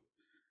you,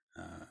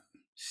 uh,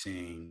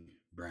 seeing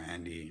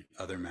Brandy,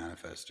 other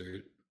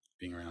manifestors,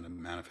 being around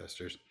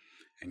manifestors,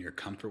 and your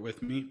comfort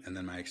with me, and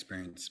then my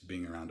experience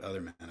being around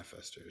other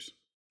manifestors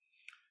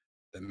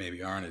that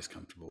maybe aren't as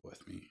comfortable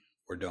with me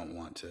or don't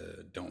want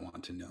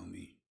to know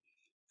me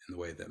in the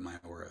way that my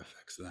aura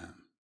affects them.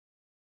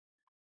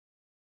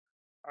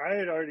 I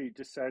had already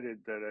decided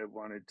that I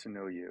wanted to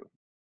know you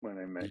when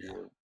I met Yeah,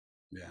 you.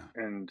 yeah.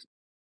 And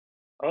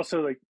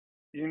also, like,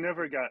 you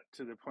never got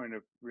to the point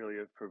of really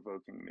of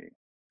provoking me.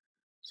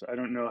 So I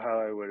don't know how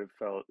I would have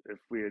felt if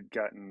we had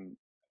gotten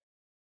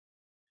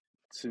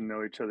to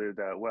know each other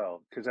that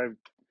well. Because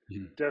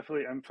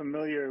Mhm. I'm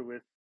familiar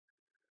with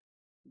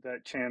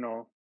that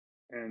channel,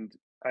 and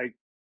I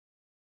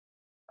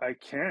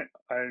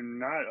I'm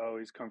not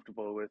always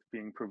comfortable with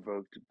being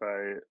provoked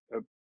by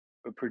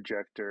a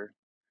projector.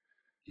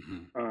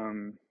 Mhm.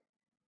 Um,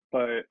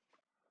 but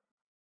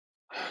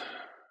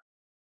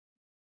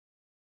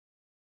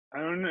I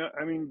don't know.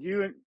 I mean,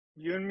 you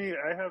and me,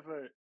 I have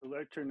a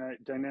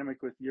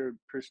electrodynamic with your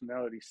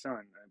personality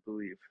sun, I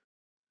believe.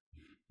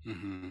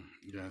 Mhm.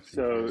 Yeah, I think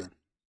So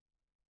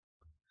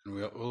and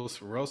we're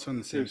also in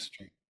the same there's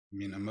stream. I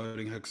mean,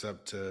 emoting hooks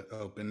up to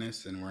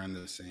openness, and we're in the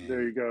there same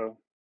you go.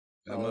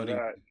 All of emoting.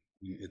 that.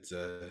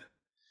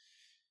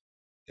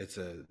 It's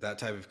a that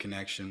type of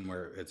connection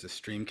where it's a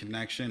stream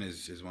connection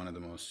is one of the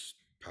most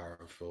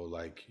powerful,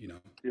 Yeah,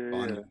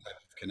 bonding yeah. type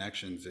of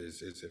connections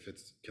is if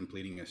it's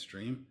completing a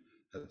stream.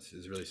 That's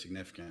is really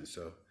significant.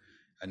 So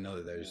I know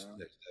that Yeah.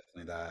 there's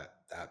definitely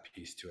that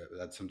piece to it. But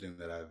that's something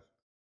that I've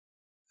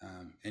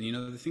and you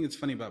know the thing that's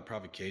funny about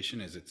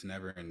provocation is it's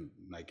never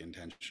like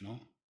intentional.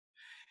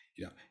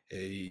 You know,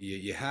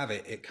 you have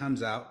it. It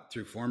comes out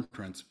through form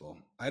principle.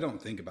 I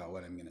don't think about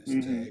what I'm going to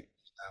Mm-hmm. say. It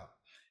comes out,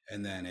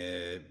 and then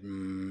it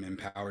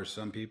empowers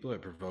some people.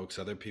 It provokes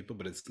other people,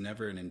 but it's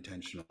never an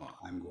intentional.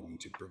 I'm going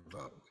to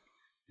provoke.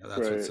 You know,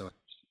 that's what's Right. so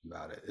interesting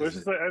about it. Well, Is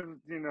it's just it?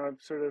 like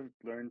I've sort of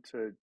learned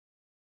to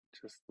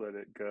just let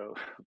it go.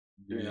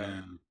 you know,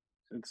 Yeah.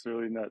 it's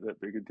really not that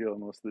big a deal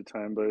most of the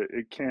time, but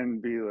it can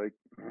be like,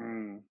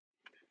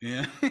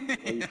 Yeah. why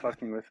are you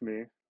fucking with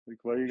me? Like,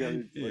 why you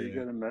Yeah.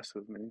 gotta mess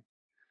with me?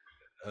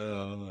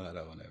 Oh, I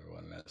don't ever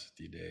want to mess with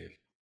you, Dave.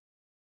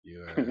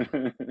 You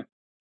are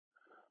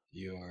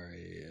you are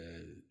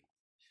a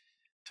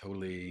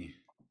totally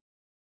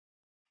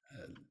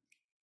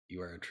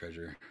you are a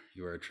treasure.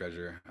 You are a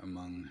treasure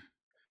among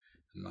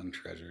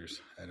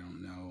treasures. I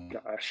don't know.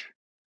 Gosh,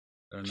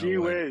 I don't know gee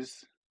what.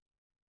 whiz.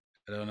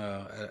 I don't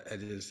know. I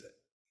just.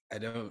 I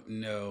don't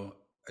know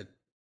a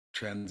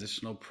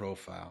transitional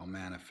profile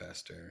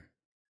manifester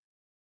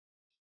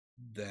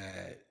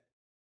that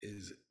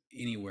is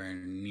anywhere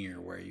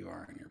near where you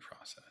are in your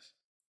process.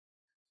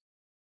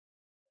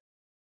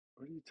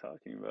 What are you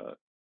talking about?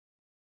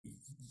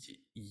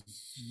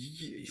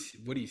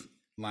 What do you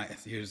line?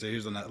 Here's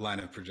a line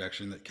of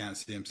projection that can't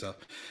see himself.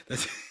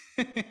 That's.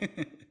 I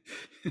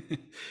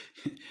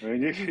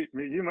mean,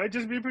 you might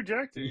just be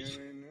projecting. I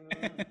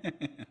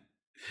mean,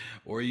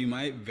 Or you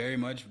might very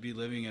much be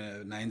living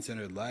a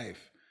nine-centered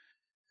life,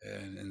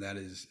 and that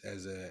is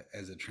as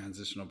a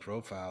transitional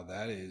profile.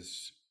 That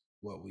is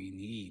what we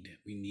need.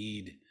 We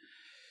need.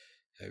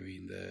 I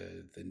mean,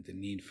 the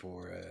need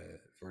for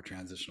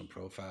transitional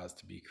profiles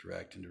to be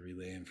correct and to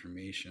relay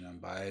information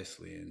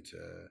unbiasedly and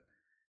to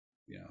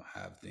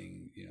have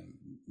things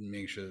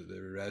make sure that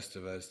the rest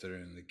of us that are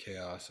in the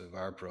chaos of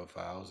our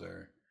profiles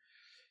are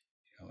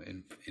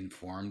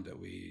informed that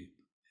we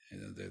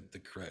the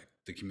correct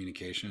the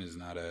communication is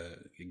not a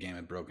game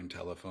of broken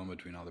telephone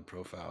between all the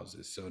profiles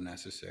is so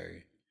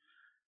necessary,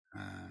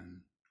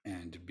 um,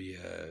 and to be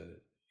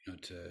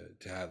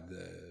to have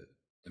the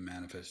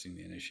manifesting,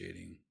 the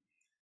initiating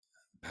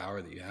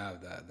power that you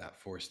have, that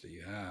force that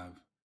you have,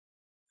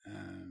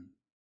 um,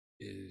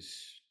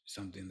 is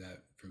something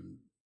that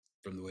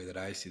from the way that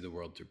I see the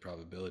world through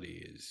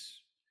probability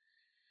is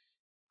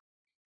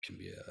can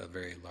be a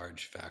very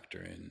large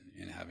factor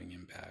in having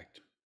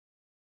impact.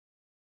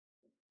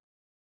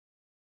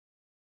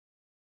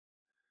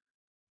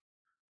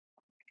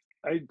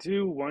 I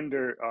do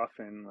wonder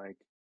often, like,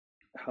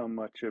 how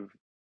much of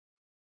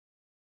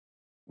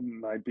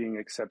my being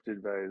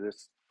accepted by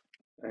this.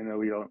 I know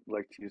we don't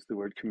like to use the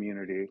word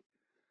community,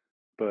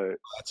 but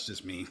That's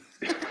just me.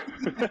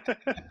 like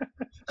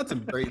That's a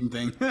blatant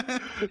thing.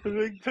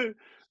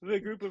 the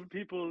group of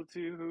people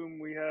to whom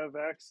we have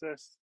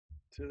access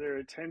to their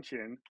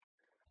attention.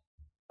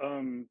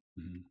 Um,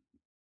 Mhm.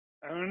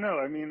 I don't know.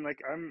 I mean,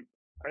 like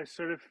I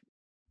sort of,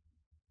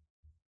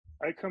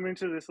 I come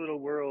into this little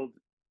world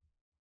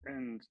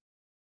and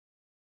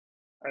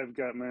I've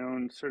got my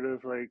own sort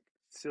of like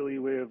silly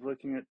way of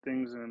looking at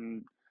things,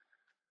 and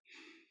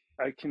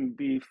I can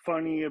be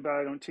funny about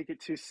it, I don't take it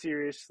too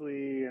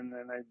seriously, and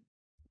then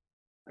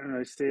I don't know,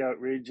 I say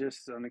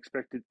outrageous,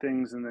 unexpected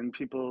things, and then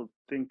people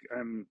think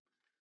I'm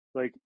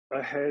like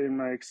ahead in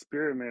my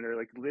experiment or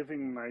like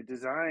living my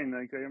design.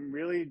 Like I'm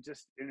really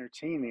just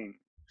entertaining,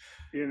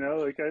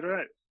 like I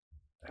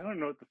don't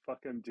know what the fuck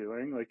I'm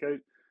doing. Like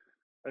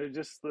I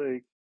just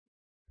like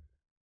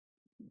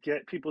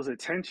get people's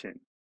attention,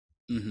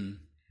 Mm-hmm.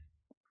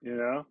 you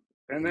know?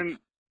 And then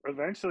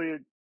eventually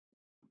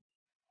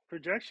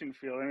projection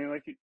field. I mean,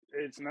 like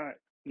it's not,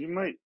 you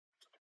might,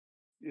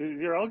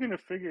 you're all going to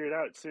figure it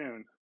out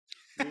soon.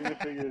 You're going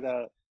to figure it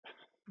out.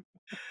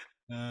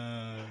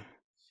 Uh,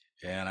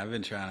 yeah, and I've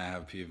been trying to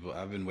have people.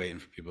 I've been waiting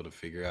for people to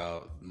figure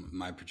out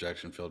my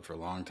projection field for a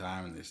long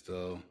time, and they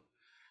still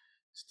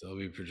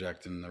be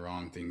projecting the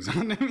wrong things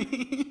onto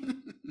me.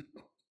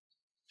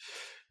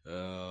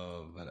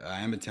 Oh, but I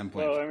am a 10.5.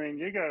 Well, I mean,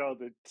 you got all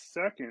the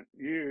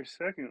your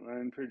second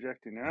line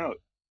projecting out.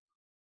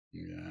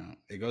 Yeah,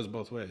 it goes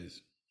both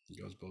ways.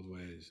 It goes both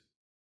ways.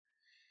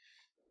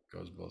 It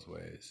goes both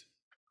ways.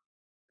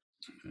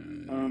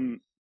 Uh,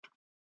 Um,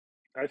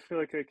 I feel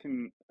like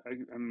I'm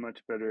much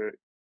better at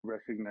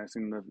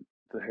recognizing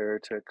the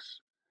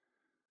heretics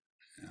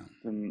yeah,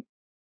 than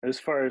as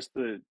far as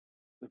the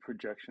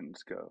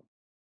projections go.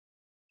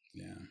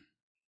 yeah.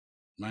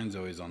 Mine's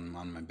always on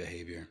my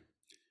behavior.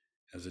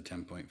 As a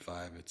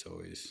 10.5, it's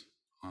always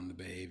on the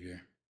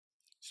behavior.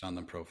 It's not on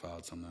the profile.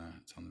 It's on the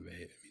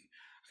behavior. I mean,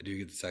 I do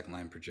get the second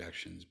line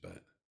projections, but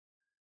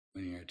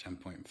when you're at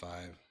 10.5,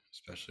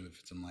 especially if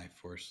it's in life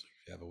force,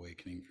 if you have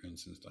awakening, for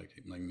instance, like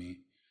me,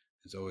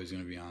 it's always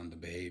going to be on the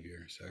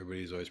behavior. So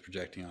everybody's always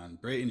projecting on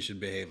Brayton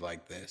should behave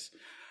like this,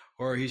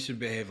 or he should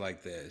behave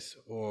like this,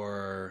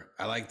 or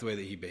I like the way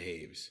that he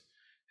behaves,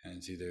 and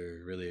it's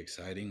either really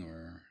exciting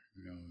or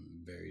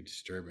very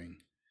disturbing.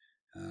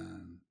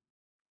 Um,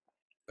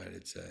 but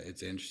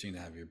it's interesting to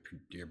have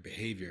your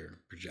behavior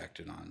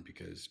projected on,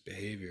 because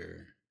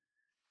behavior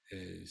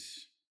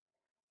is,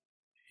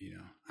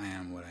 I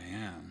am what I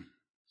am,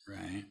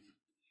 right?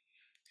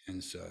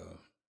 And so,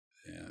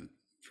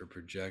 for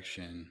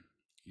projection,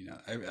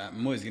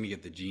 I'm always going to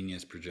get the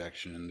genius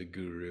projection and the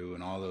guru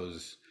and all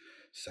those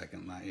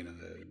second line.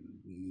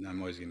 I'm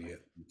always going to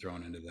get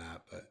thrown into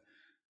that. But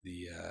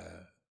the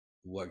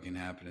what can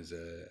happen as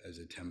a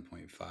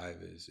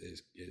 10.5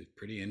 is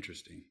pretty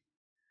interesting.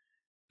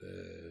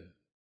 The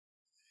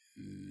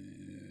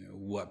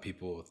what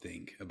people will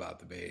think about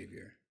the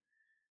behavior.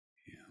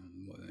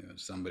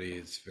 Somebody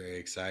it's very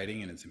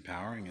exciting and it's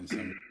empowering, and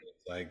somebody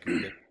it's like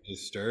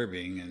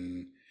disturbing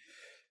and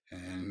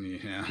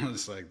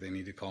it's like they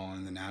need to call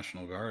in the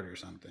National Guard or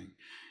something.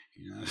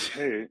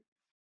 Hey,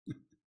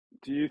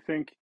 do you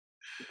think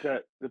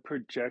that the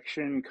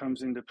projection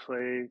comes into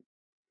play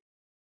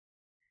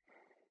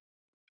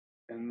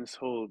in this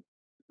whole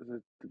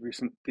the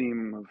recent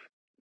theme of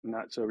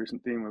not so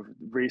recent theme of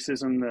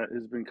racism that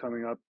has been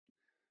coming up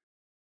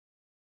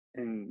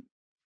in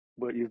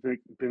what you've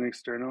been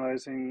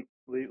externalizing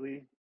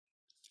lately?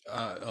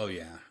 Oh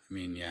yeah, I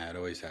mean, yeah, it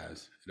always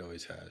has. It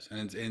always has,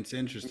 and it's I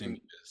interesting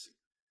mean, because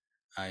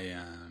I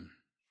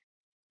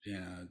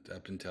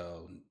up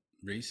until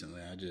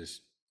recently, I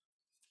just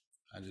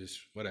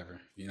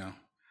whatever,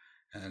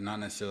 and not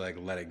necessarily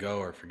like let it go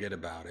or forget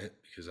about it,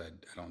 because I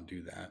don't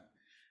do that.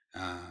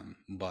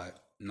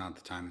 But not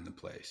the time and the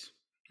place,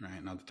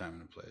 right? Not the time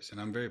and the place.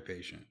 And I'm very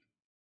patient,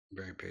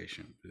 very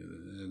patient.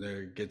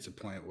 There gets a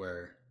point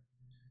where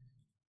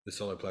the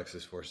solar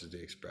plexus forces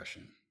the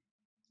expression.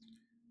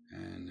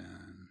 And,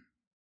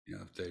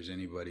 if there's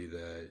anybody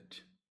that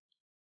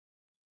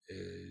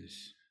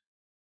is,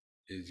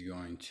 is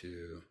going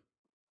to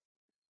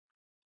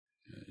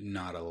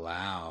not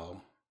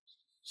allow,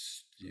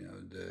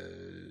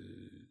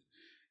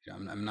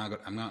 I'm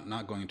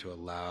not going to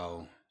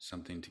allow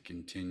something to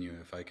continue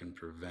if I can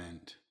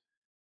prevent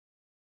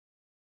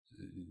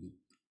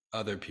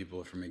other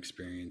people from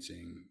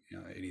experiencing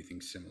anything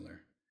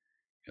similar.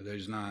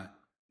 There's not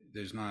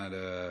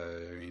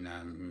I mean,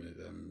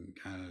 I'm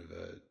kind of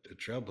a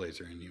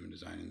trailblazer in human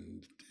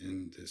design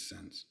in this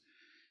sense.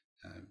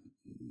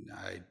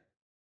 I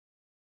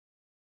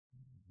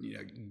you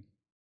know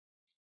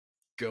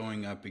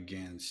Going up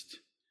against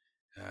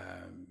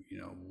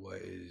what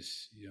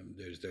is,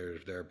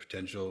 there are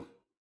potential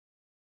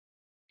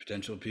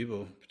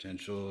people,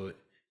 potential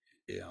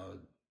you know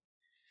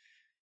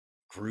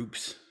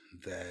groups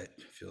that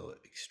feel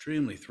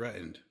extremely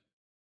threatened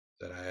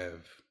that I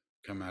have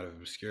come out of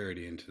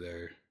obscurity into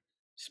their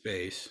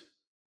space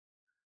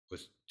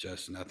with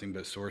just nothing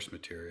but source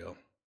material,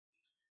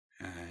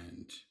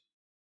 and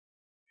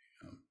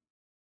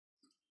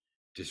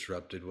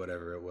disrupted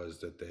whatever it was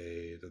that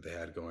they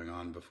had going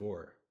on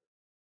before.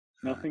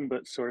 Uh, nothing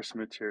but source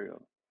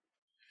material.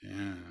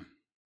 yeah,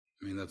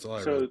 I mean, that's all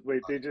I really. So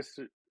wait,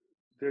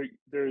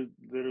 they're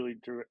literally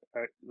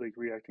like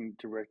reacting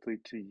directly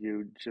to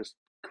you just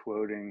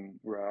quoting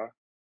Ra.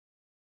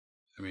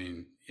 I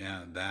mean,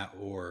 yeah, that,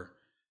 or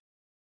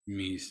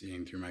me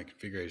seeing through my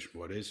configuration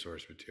what is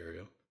source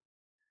material.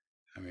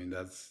 I mean, So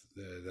that's.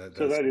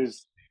 that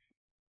is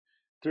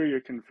through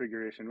your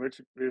configuration,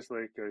 which is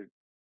like a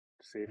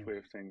safe way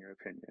of saying your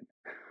opinion.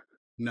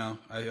 No,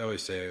 I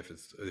always say, if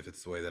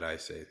it's the way that I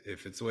say,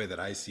 if it's the way that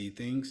I see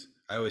things,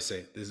 I always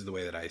say this is the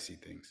way that I see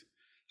things.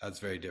 That's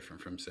very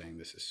different from saying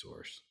this is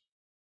source.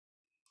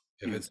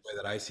 If Hmm. it's the way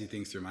that I see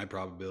things through my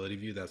probability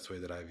view, that's the way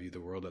that I view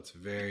the world. That's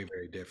very,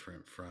 very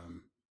different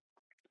from.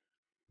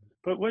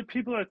 But what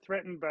people are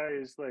threatened by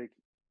is like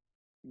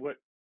what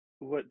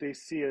what they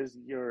see as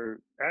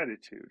your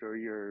attitude or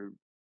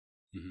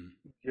Mhm.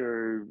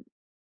 your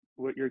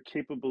what you're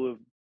capable of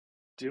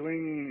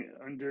doing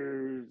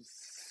under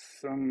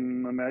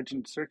some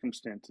imagined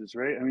circumstances,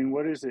 right? I mean,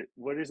 what is it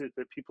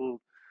that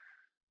people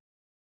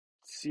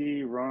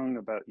see wrong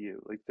about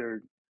you? Like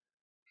they're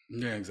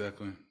Yeah,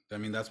 exactly. I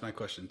mean, that's my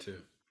question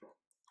too.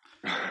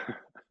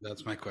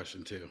 That's my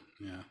question too.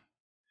 Yeah,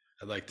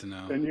 I'd like to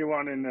know. and you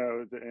want to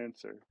know the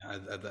answer.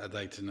 I'd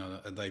like to know.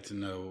 I'd like to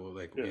know,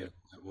 like, Yeah.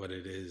 what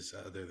it is,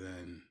 other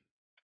than,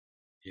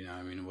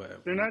 I mean,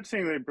 They're not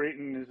saying that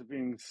Brayton is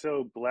being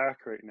so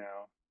black right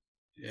now.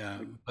 yeah,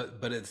 Like,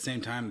 but at the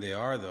same time they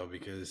are, though,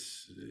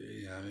 because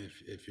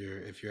if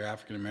you're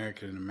African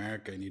American in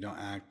America and you don't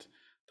act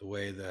the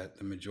way that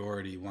the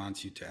majority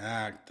wants you to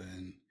act,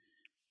 then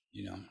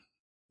you know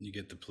you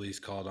get the police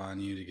called on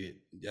you to get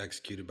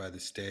executed by the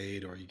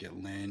state, or you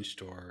get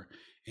lynched, or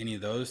any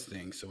of those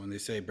things. So when they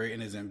say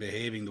Brayton isn't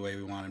behaving the way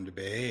we want him to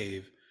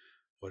behave,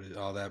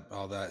 all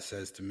that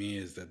says to me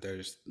is that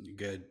there's a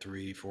good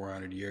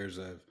 300-400 years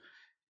of,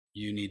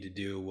 you need to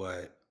do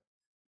what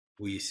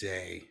we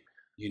say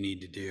you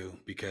need to do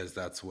because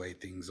that's the way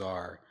things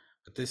are.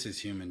 But this is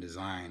human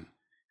design,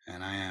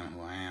 and I am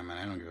who I am, and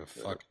I don't give a uh,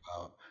 fuck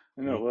about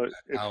no, what, well,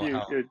 if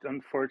how.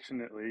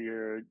 unfortunately,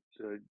 you're a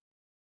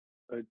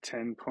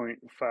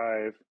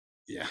 10.5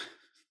 Yeah,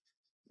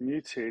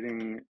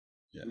 mutating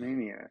yeah,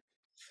 maniac.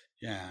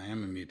 Yeah, I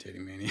am a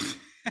mutating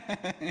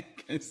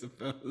maniac, I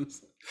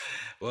suppose.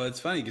 Well, it's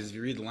funny because if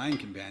you read the Lion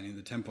Companion,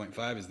 the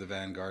 10.5 is the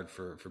vanguard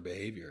for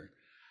behavior,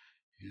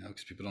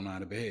 because people don't know how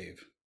to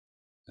behave.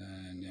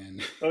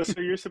 And Oh,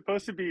 so you're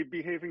supposed to be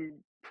behaving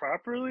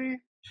properly?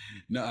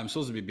 no, I'm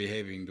supposed to be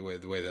behaving the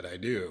way that I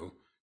do.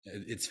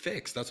 It's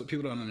fixed. That's what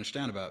people don't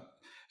understand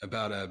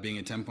about being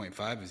a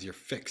 10.5 is you're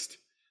fixed.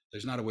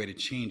 There's not a way to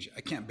change.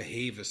 I can't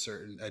behave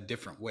a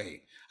different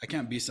way. I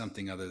can't be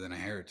something other than a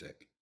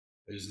heretic.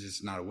 There's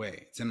just not a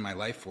way. It's in my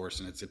life force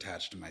and it's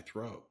attached to my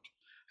throat.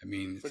 I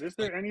mean, But it's is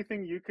like there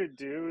anything you could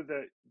do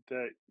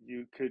that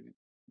you could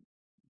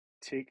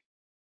take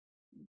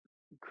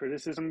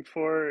criticism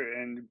for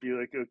and be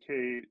like,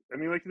 okay, I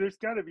mean, like, there's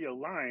got to be a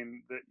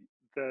line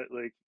that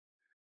like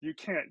you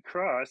can't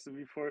cross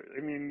before.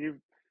 I mean, you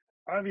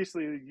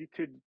obviously you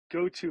could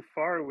go too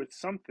far with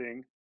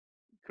something,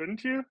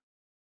 couldn't you?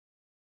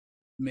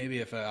 maybe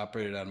if I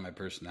operated out of my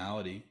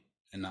personality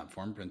and not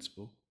form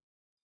principle.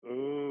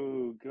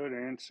 Oh, good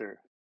answer.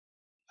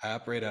 I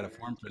operate out Good of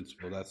form answer.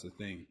 principle. That's the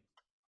thing.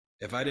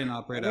 If I didn't All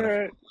operate out of right.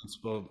 form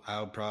principle,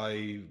 I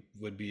probably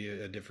would be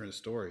a different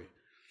story.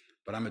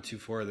 But I'm a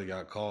 2-4 that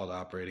got called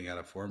operating out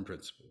of form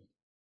principle.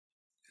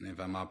 And if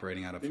I'm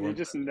operating out of And you form,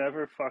 just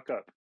never fuck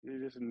up. You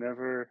just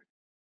never.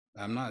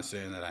 I'm not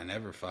saying that I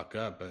never fuck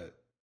up, but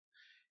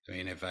I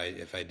mean, if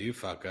I do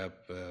fuck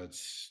up,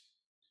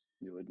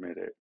 You admit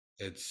it.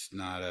 it's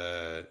not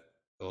a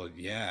well,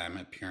 yeah, I'm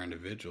a pure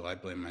individual. I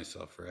blame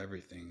myself for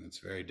everything. It's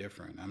very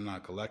different. I'm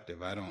not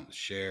collective. I don't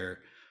share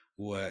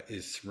what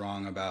is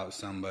wrong about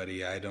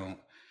somebody. I don't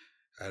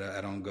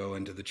go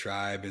into the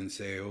tribe and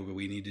say, "Oh,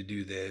 we need to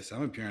do this."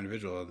 I'm a pure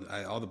individual.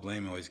 All the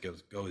blame always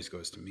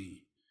goes to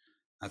me.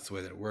 That's the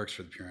way that it works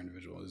for the pure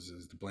individual.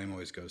 Is the blame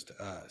always goes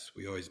to us.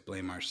 We always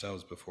blame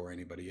ourselves before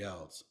anybody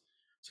else.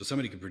 So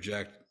somebody could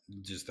project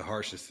just the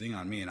harshest thing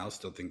on me, and I'll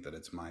still think that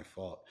it's my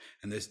fault.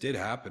 And this did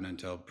happen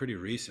until pretty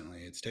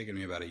recently. It's taken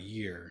me about a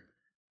year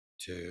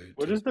to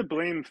What does the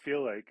blame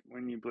feel like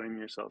when you blame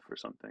yourself for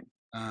something?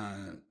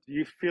 uh, Do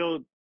you feel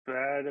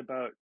bad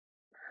about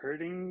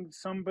hurting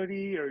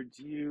somebody, or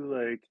do you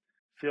like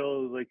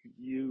feel like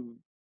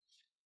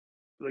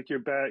you're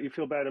bad, you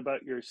feel bad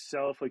about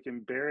yourself, like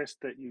embarrassed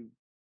that you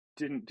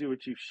didn't do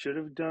what you should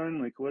have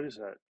done? Like, what is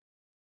that?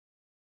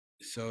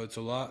 So it's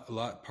a lot.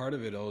 Part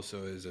of it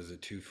also is as a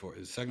 2-4,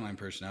 as second line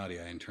personality.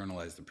 I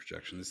internalize the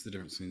projection. This is the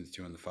difference between the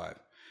 2 and the 5.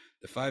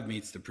 The 5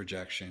 meets the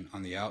projection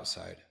on the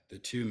outside. The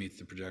 2 meets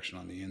the projection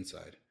on the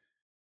inside,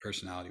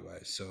 personality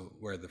wise. So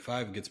where the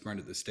 5 gets burned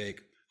at the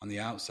stake on the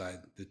outside,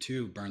 the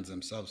 2 burns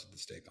themselves at the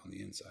stake on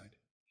the inside.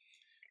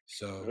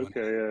 So when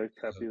Okay,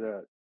 so, copy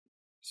that.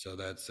 so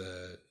that's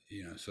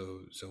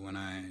so when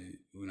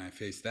I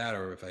face that,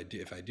 or if I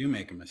do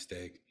make a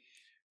mistake,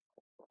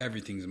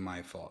 everything's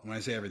my fault. When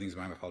I say everything's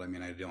my fault, I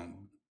mean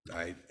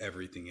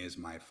everything is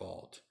my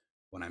fault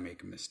when I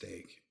make a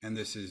mistake, and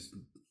this is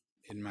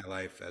in my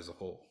life as a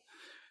whole.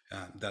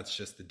 That's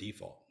just the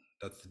default.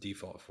 That's the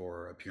default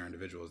for a pure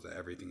individual, is that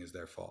everything is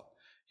their fault.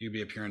 You could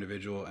be a pure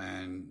individual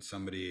and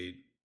somebody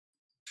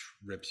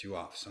rips you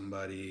off,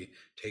 somebody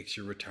takes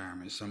your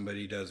retirement,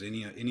 somebody does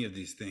any of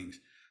these things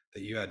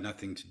that you had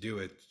nothing to do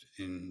with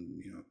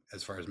in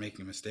as far as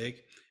making a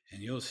mistake,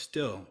 and you'll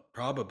still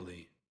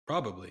probably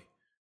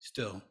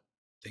still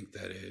think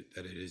that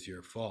it is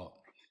your fault.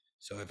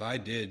 So if I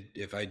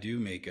do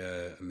make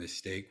a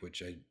mistake,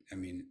 which I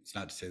mean, it's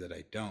not to say that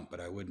I don't, but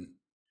I wouldn't.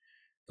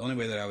 The only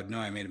way that I would know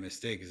I made a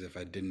mistake is if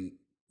I didn't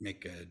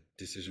make a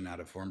decision out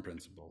of form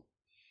principle.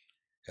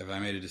 If I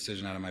made a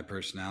decision out of my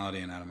personality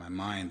and out of my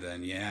mind,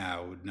 then yeah,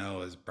 I would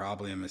know it's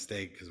probably a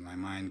mistake because my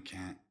mind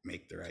can't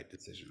make the right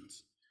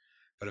decisions.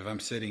 But if I'm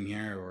sitting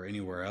here or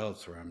anywhere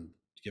else where I'm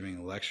giving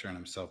a lecture and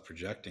I'm self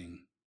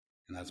projecting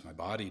and that's my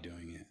body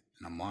doing it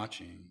and I'm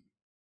watching,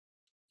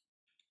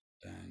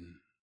 then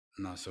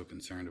I'm not so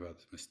concerned about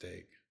the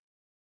mistake.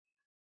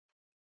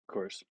 Of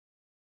course.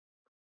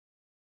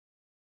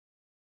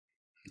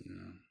 You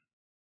know,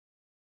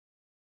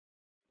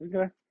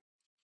 Okay.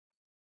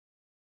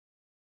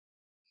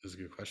 that's a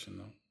good question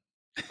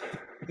though.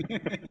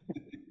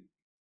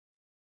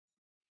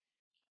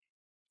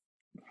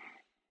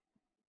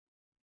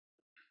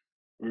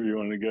 Where do you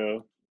want to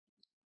go?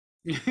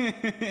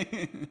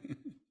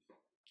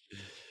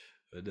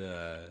 But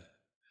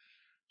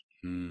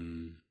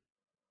hmm,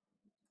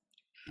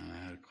 I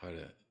had quite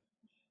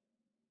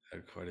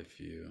a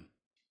few,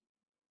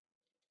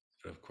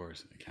 but of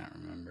course I can't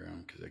remember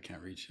them because I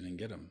can't reach in and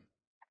get them.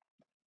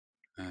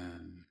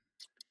 Um,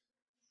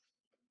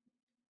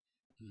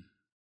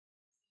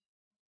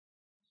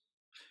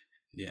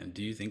 yeah.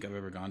 Do you think I've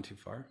ever gone too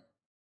far?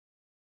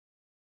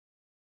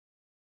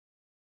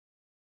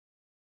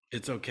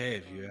 It's okay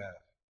if you Um, have.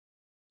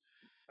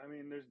 I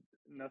mean, there's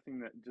nothing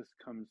that just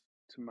comes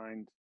to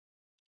mind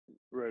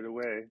right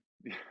away.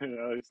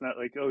 It's not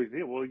like, oh,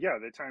 yeah, well, yeah,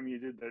 the time you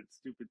did that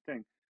stupid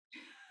thing.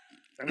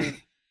 I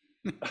mean,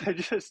 I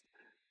just,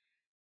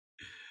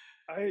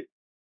 I,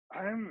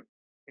 I'm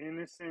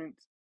innocent,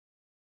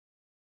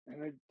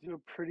 and I do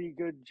a pretty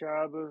good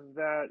job of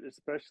that,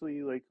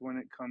 especially like when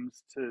it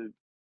comes to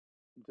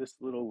this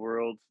little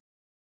world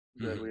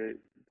that Hmm.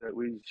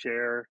 we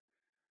share.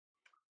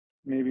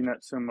 Maybe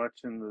not so much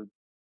in the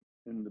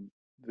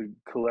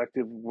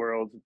collective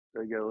world.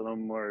 I get a little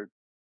more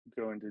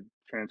go into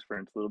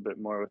transference a little bit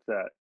more with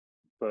that,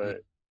 but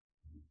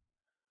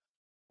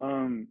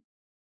um,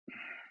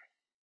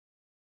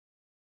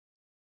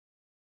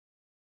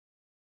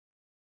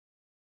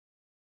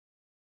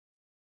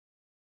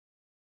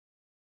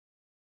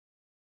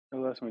 I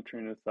lost my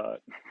train of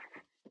thought.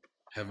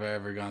 Have I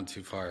ever gone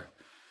too far?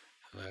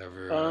 Have I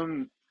ever?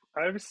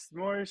 I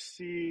more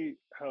see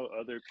how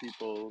other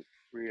people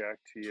react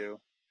to you,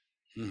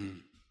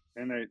 Mhm.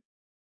 and I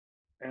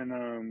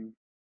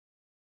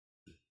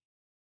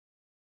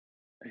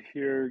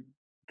hear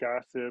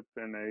gossip,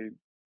 and I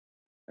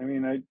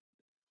mean, I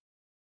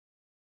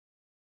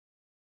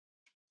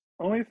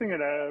only thing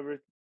that I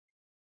ever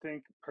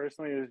think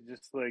personally is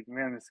just like,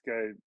 man, this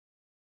guy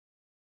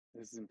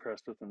is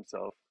impressed with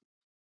himself.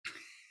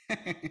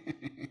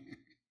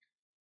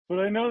 But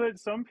I know that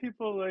some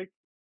people like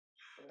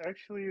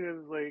actually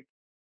like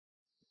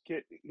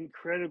get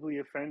incredibly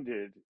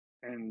offended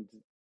and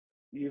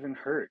even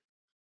hurt.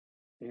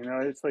 You know,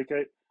 it's like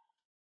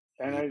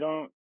and Yeah. I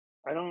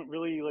don't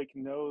really like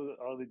know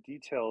all the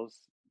details,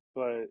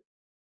 but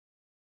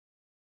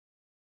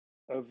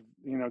of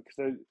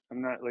because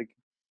I'm not like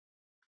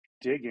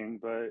digging,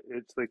 but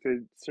it's like I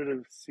sort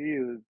of see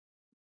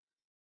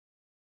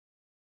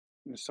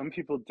that some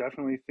people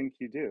definitely think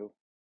you do.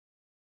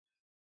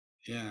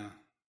 Yeah.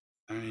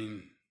 I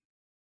mean,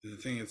 the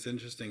thing that's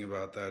interesting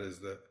about that is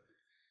that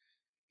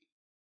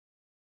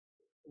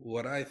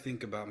what I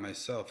think about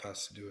myself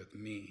has to do with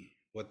me.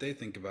 What they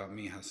think about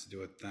me has to do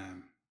with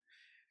them.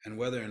 And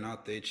whether or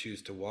not they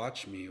choose to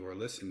watch me or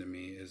listen to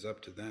me is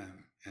up to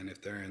them, and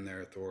if they're in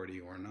their authority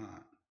or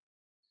not.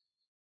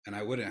 And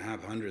I wouldn't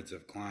have hundreds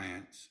of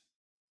clients,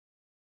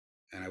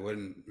 and I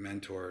wouldn't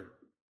mentor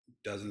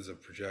dozens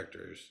of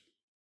projectors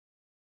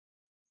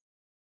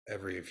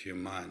every few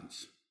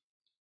months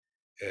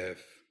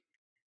if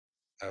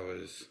I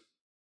was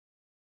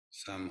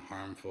some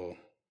harmful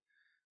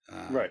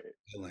uh, Right.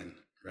 villain,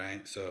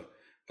 right? So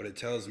what it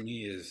tells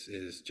me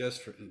is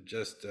just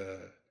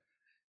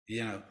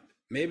you know,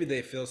 maybe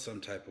they feel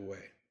some type of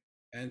way,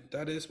 and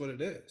that is what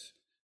it is.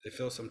 They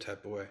feel some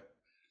type of way.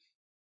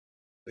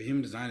 But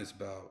human design is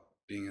about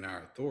being in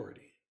our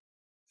authority.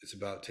 It's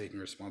about taking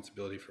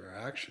responsibility for our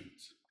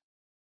actions.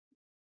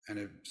 And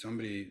if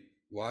somebody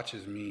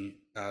watches me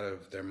out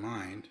of their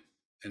mind,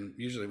 and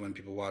usually when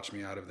people watch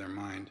me out of their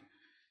mind,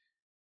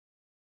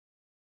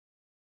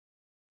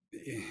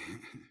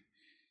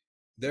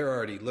 they're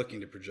already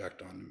looking to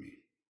project onto me.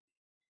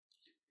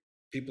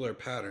 People are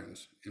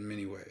patterns in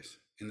many ways,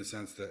 in the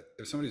sense that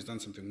if somebody's done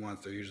something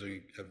once, they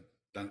usually have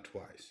done it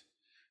twice.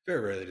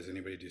 Very rarely does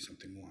anybody do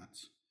something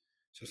once.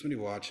 So if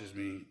somebody watches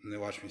me and they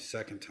watch me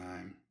second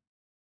time,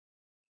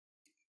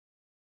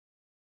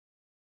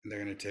 and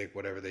they're going to take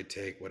whatever they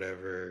take,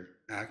 whatever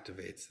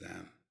activates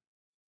them.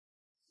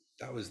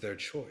 That was their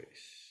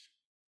choice,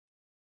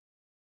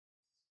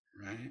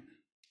 right?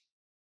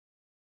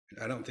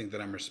 I don't think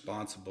that I'm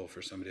responsible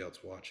for somebody else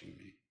watching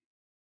me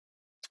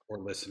or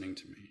listening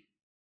to me.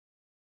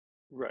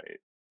 Right.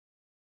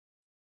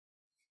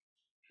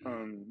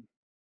 Um,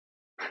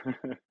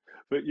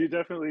 but you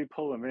definitely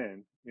pull them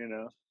in.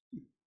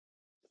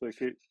 It's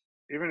like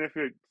even if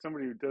you're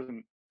somebody who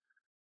doesn't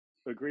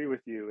agree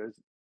with you, there's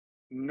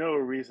no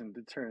reason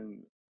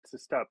to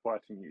stop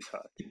watching you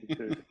talk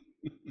because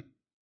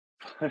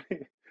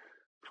plenty,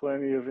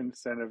 plenty of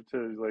incentive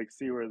to like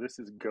see where this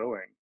is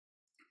going.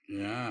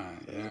 Yeah,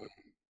 yeah. So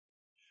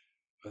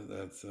But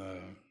that's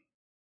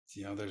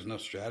there's no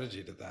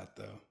strategy to that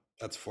though.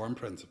 That's form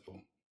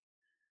principle.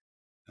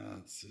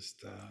 It's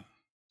just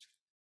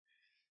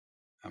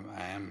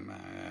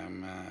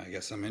I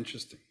guess I'm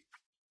interesting,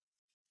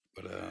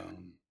 but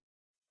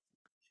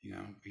you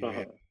know,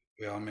 uh,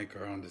 we all make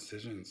our own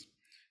decisions,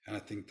 and I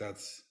think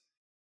that's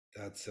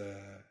that's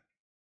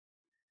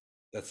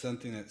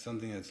something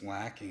that's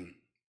lacking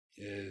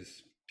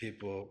is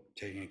people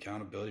taking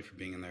accountability for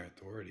being in their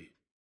authority.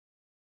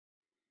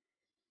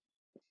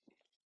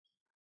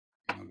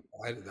 You know,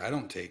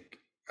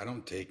 I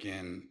don't take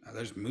in.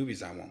 There's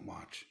movies I won't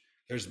watch.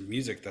 There's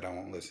music that I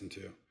won't listen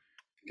to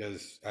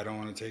because I don't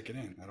want to take it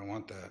in. I don't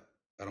want that.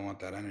 I don't want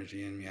that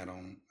energy in me. I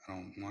don't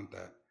want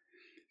that.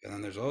 And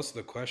then there's also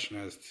the question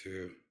as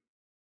to,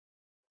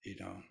 you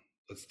know,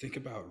 let's think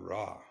about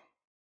Raw.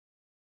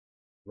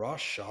 Raw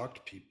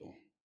shocked people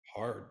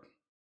hard.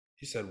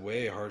 He said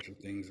way harsher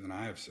things than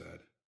I have said.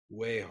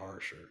 Way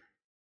harsher.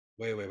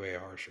 Way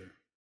harsher.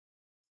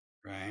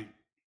 Right?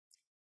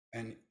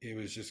 And it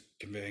was just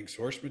conveying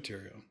source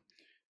material.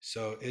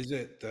 So is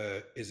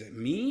it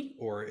me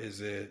or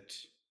is it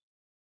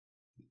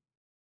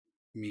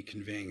me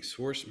conveying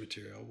source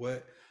material?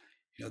 What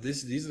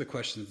these are the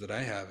questions that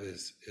I have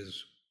is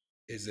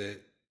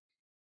it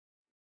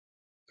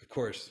of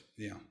course,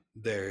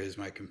 there is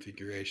my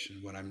configuration,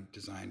 what I'm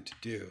designed to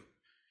do,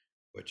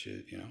 which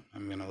is,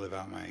 I'm gonna live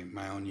out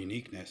my own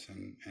uniqueness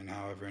and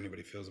however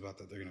anybody feels about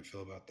that, they're gonna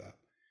feel about that.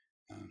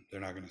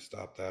 They're not going to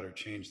stop that or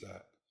change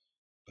that.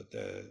 But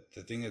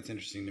the thing that's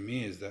interesting to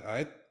me is that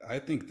I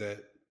think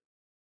that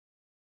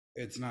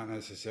it's not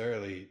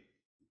necessarily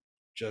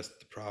just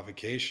the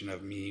provocation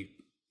of me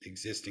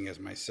existing as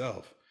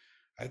myself.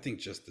 I think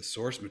just the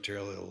source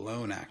material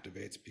alone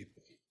activates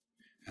people.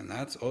 And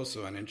that's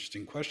also an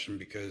interesting question,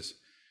 because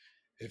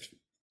if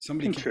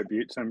somebody can't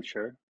Contributes, I'm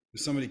sure.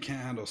 if somebody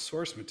can't handle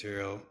source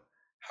material,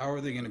 how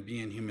are they going to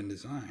be in human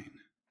design?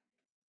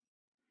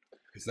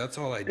 Because that's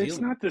all I It's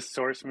deal not the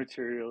source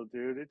material,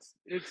 dude.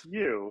 It's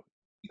you.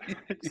 with.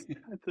 It's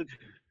not the.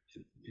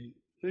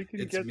 They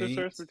can It's get the me.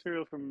 source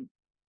material from.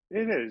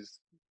 It is,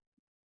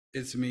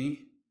 It's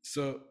me.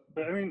 So,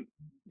 but I mean,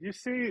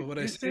 but what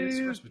I you say is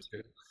say, source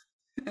material.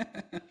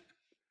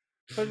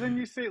 but then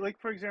you say, like,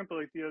 for example,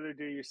 like the other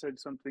day, you said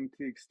something to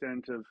the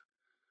extent of,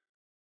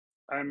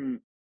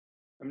 "I'm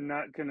I'm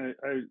not gonna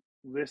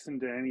listen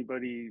to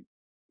anybody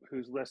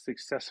who's less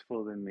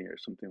successful than me," or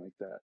something like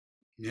that.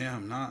 Yeah,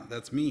 I'm not.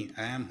 That's me.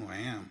 I am who I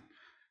am.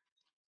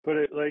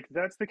 But like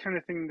that's the kind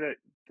of thing that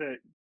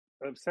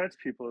upsets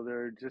people.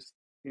 They're just,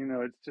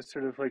 it's just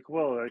sort of like,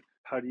 well, like,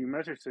 how do you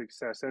measure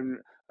success?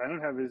 I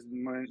don't have as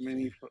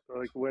many,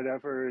 like,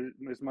 whatever,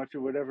 as much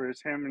or whatever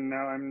as him, and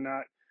now I'm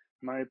not.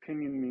 My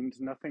opinion means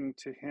nothing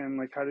to him.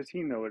 Like, how does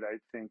he know what I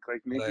think?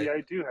 Like, But maybe I,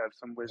 I do have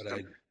some but wisdom,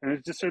 I, and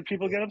it's just sort of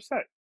people get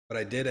upset. but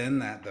I did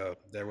end that though.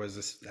 There was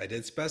this. I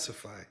did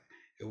specify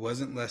it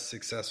wasn't less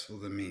successful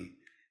than me.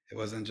 It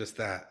wasn't just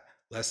that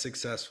less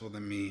successful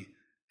than me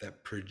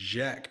that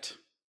project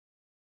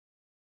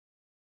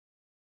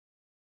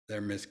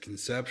their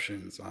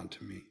misconceptions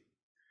onto me.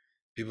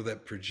 People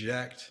that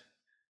project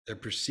their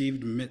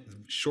perceived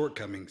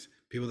shortcomings,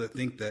 people that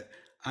think that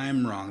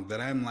I'm wrong,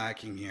 that I'm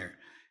lacking here.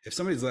 If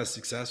somebody's less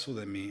successful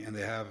than me and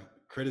they have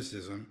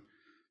criticism,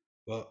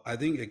 well, I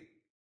think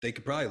they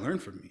could probably learn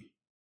from me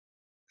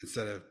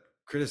instead of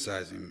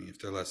criticizing me if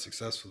they're less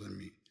successful than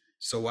me.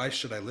 So why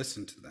should I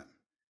listen to them?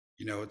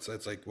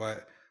 It's like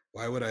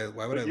why would I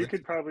But listen? you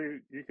could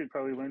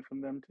probably learn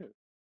from them too.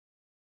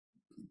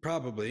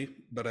 Probably,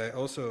 but I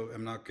also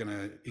am not going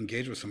to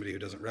engage with somebody who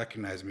doesn't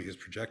recognize me, who's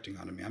projecting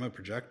onto me. I'm a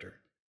projector.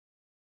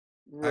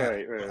 I have,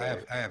 Right, right, I have,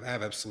 right. I have, I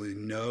have absolutely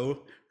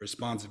no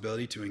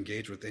responsibility to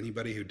engage with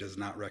anybody who does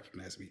not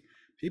recognize me.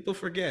 People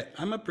forget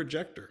I'm a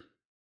projector.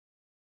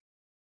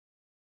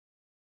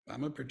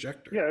 I'm a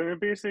projector. Yeah, I mean,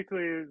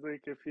 basically,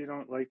 like, if you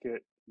don't like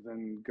it,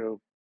 then go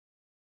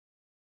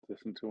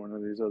listen to one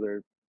of these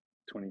other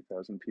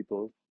 20,000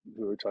 people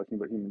who are talking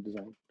about human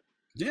design.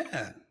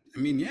 Yeah, I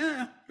mean,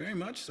 yeah, very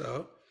much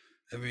so.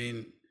 I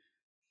mean,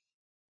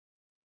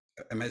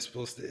 am I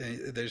supposed to?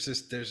 There's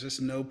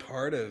just no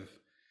part of.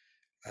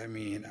 I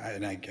mean,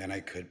 and I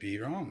could be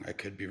wrong. I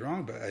could be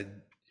wrong, but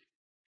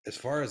as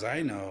far as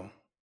I know,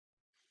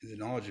 the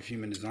knowledge of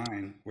human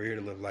design, we're here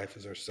to live life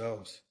as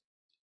ourselves.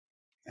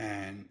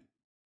 And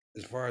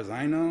as far as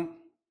I know,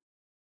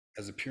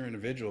 as a pure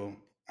individual,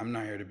 I'm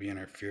not here to be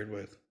interfered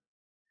with,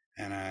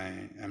 and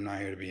I am not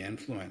here to be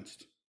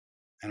influenced,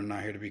 and I'm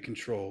not here to be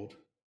controlled.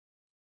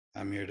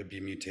 I'm here to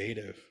be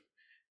mutative.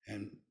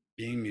 And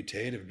being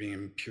mutative, being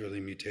a purely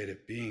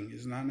mutative being,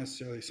 is not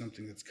necessarily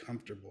something that's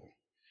comfortable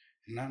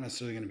and not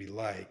necessarily going to be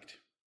liked.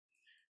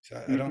 So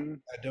Mm-hmm. I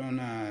don't,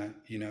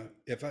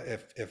 if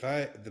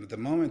I, the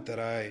moment that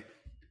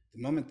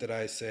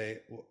I say,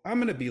 well, I'm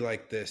going to be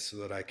like this so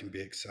that I can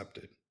be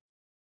accepted,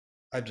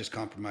 I've just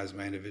compromised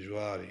my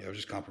individuality. I've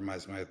just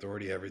compromised my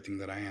authority, everything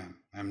that I am.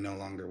 I'm no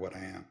longer what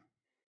I am.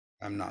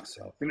 I'm not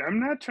self. And I'm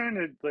not trying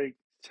to, like,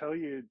 tell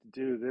you to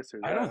do this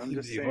or I that. don't I'm think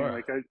that just you saying, are.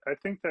 like, I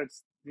think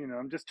that's,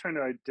 I'm just trying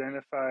to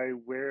identify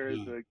where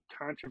Yeah, the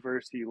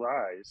controversy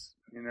lies,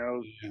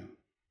 yeah.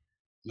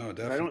 No, and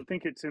I definitely. don't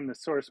think it's in the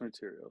source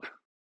material.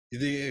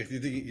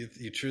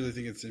 You truly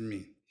think it's in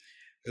me?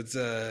 It's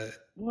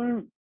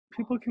Well,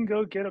 people can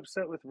go get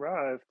upset with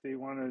Ra if they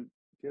want to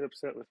get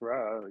upset with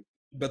Ra. Like,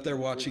 but they're it,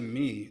 watching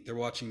me. They're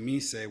watching me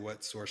say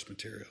what source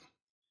material.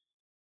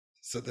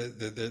 So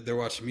they're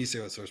watching me say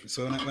what source.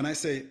 So when I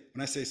say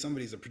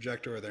somebody's a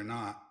projector or they're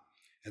not,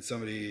 and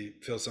somebody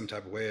feels some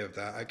type of way of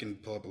that, I can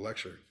pull up a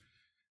lecture.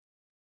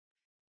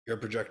 You're a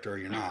projector or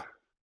you're not.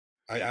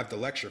 I have the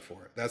lecture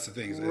for it. That's the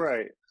thing. Is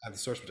right. I have the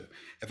source material.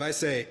 If I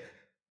say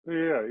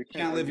Yeah, you you can't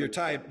can't live argue your with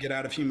that. type, get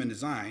out of human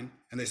design,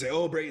 and they say,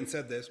 "Oh, Brayton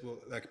said this," well,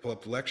 I can pull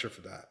up the lecture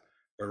for that,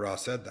 where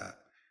Ross said that.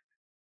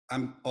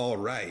 I'm all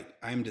right.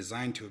 I'm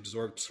designed to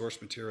absorb source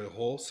material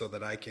whole so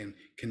that I can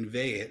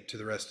convey it to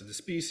the rest of the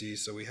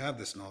species. So we have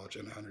this knowledge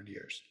in 100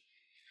 years.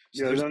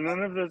 So Yeah, there's no,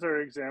 none of those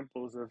are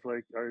examples of,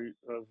 like,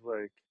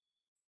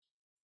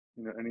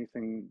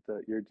 anything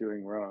that you're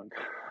doing wrong.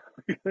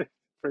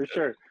 For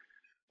sure.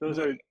 Those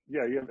well, are,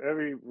 yeah, you have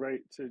every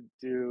right to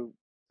do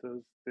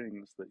those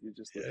things that you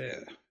just yeah.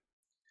 listed.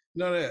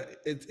 No,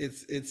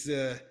 it's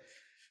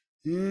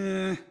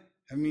yeah.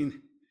 I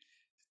mean,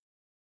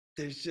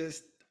 there's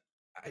just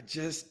I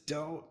just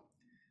don't.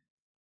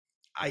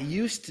 I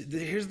used to.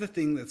 Here's the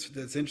thing that's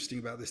interesting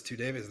about this too,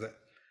 Dave, is that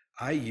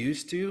I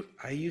used to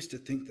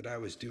think that I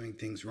was doing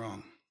things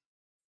wrong.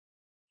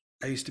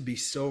 I used to be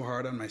so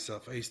hard on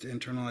myself. I used to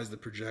internalize the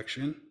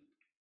projection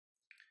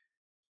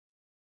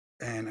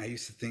And I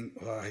used to think,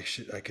 well,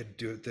 I could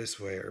do it this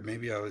way, or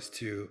maybe I was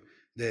too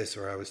this,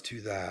 or I was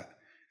too that.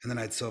 And then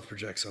I'd self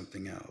project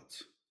something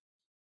else,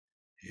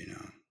 you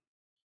know,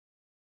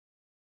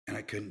 and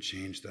I couldn't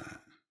change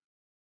that.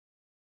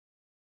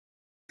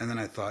 And then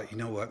I thought, you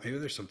know what, maybe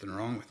there's something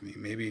wrong with me.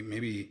 Maybe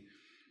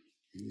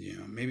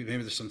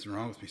there's something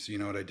wrong with me. So you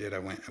know what I did? I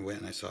went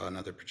and I saw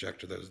another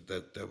projector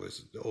that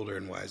was older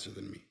and wiser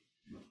than me.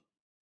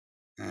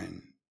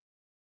 And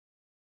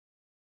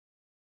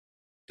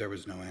there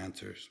was no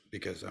answers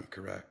because I'm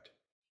correct.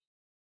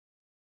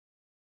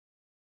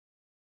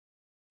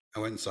 I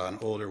went and saw an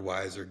older,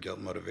 wiser guilt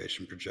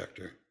motivation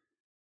projector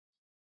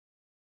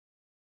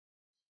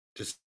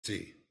to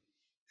see,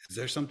 is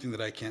there something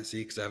that I can't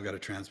see because I've got a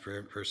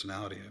transparent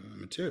personality?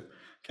 I'm a two,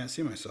 can't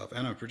see myself,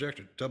 and I'm a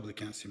projector, doubly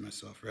can't see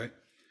myself, right?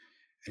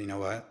 And you know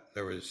what?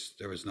 There was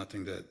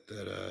nothing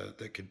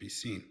that could be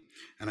seen.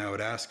 And I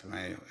would ask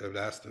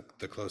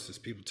the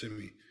closest people to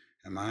me,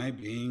 am I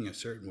being a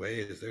certain way?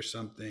 Is there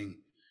something,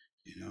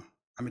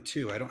 I'm a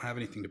two. I don't have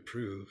anything to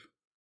prove.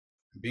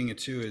 Being a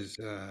two is,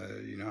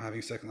 having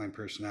a second line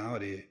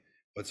personality.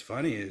 What's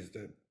funny is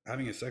that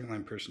having a second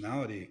line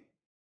personality,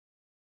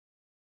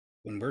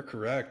 when we're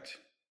correct,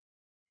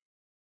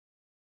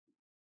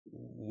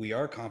 we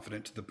are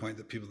confident to the point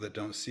that people that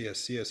don't see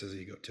us as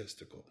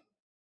egotistical,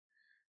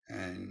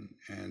 and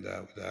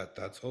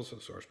that's also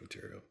source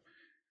material,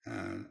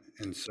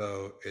 and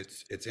so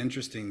it's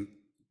interesting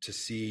to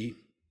see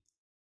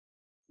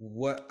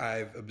what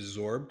I've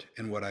absorbed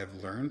and what I've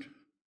learned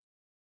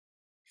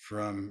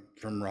from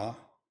Raw,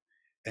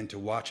 and to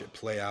watch it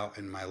play out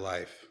in my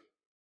life,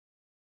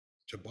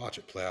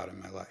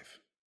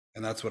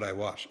 and that's what I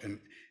watched, and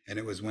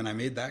it was when I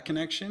made that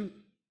connection,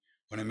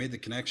 when I made the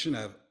connection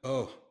of,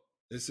 oh,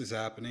 this is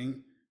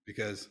happening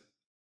because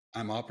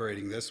I'm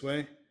operating this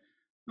way.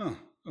 Oh,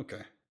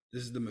 okay.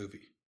 This is the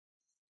movie.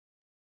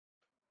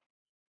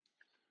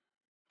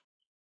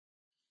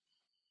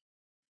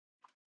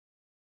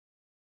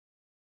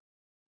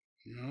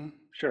 You know?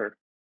 Sure.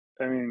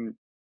 I mean,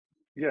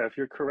 yeah, if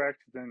you're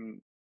correct,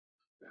 then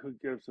who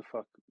gives a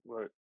fuck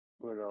what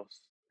else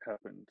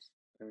happens?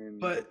 I mean,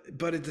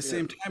 But at the yeah,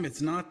 same time,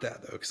 it's not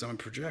that though, because I'm a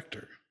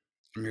projector.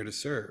 I'm here to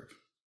serve.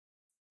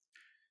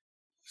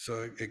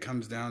 So it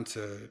comes down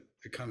to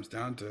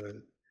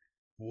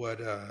what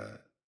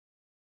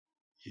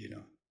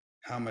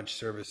how much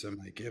service am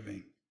I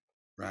giving,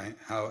 right?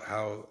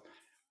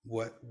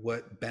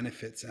 What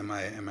benefits am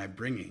I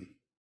bringing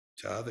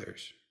to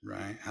others,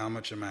 right? How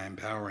much am I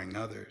empowering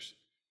others?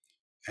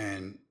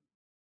 And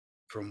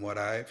from what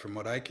I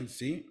can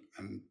see,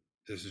 and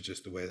this is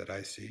just the way that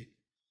I see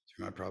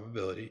through my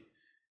probability,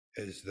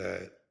 is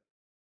that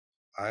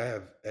I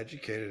have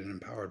educated and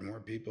empowered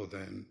more people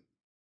than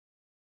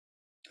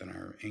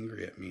are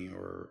angry at me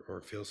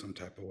or feel some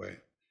type of way.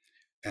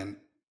 And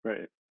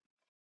right.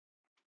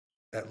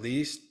 at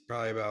least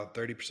probably about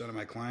 30% of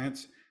my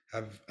clients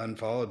have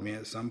unfollowed me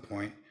at some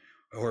point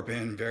or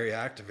been very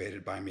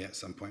activated by me at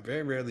some point.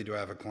 Very rarely do I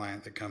have a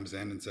client that comes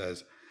in and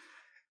says,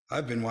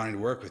 I've been wanting to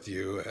work with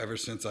you ever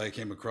since I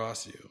came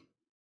across you,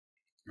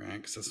 right?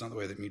 Because that's not the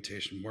way that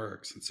mutation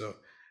works. And so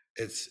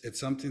it's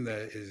something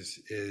that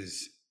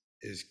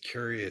is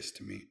curious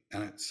to me,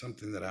 and it's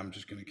something that I'm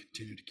just going to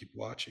continue to keep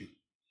watching.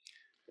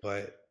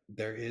 But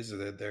there is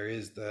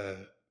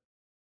the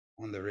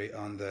on the rate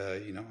on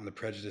the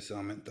prejudice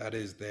element that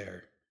is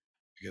there,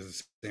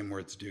 because the same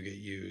words do get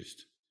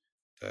used,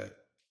 that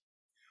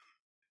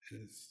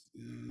is,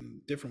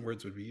 different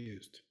words would be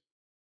used,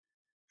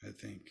 I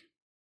think.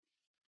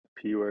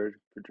 P word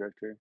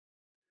projector.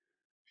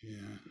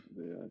 Yeah,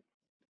 Yeah.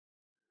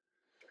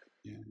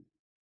 yeah,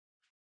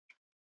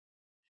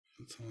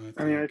 that's all I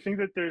I mean, I think. think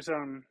that there's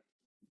a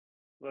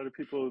lot of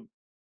people,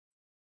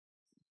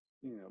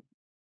 you know,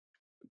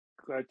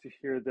 glad to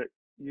hear that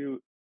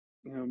you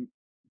know,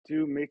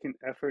 do make an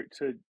effort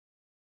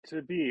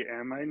to be.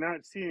 Am I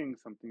not seeing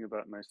something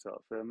about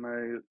myself? Am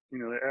I,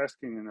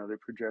 asking another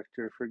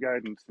projector for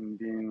guidance and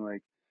being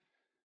like,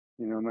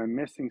 am I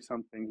missing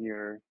something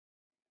here?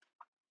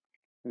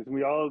 Because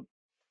we all,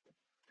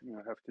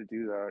 have to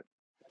do that.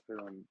 I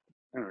don't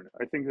know.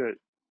 I think that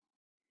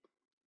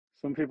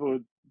some people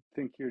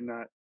think you're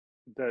not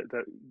that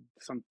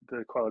some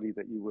the quality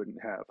that you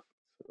wouldn't have.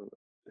 So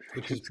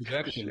Which is it's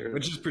good to projection. share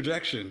Which that. is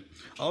projection.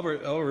 All we're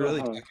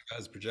really Uh-huh. talking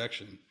about is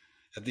projection.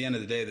 At the end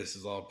of the day, this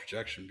is all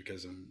projection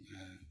because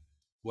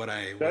what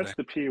I That's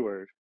the P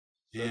word.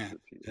 That's yeah. the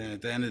P And word.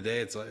 at the end of the day,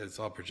 it's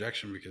all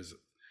projection because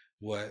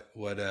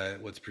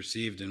what's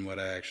perceived and what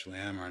I actually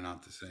am are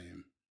not the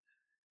same.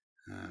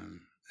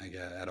 I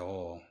get at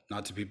all.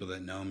 Not to people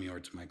that know me or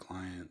to my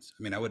clients.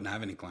 I mean, I wouldn't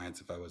have any clients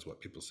if I was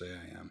what people say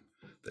I am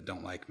that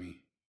don't like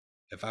me.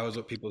 If I was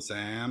what people say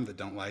I am that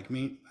don't like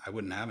me, I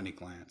wouldn't have any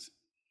clients.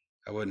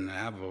 I wouldn't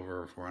have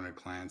over 400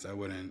 clients. I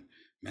wouldn't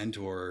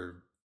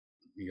mentor,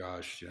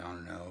 gosh, I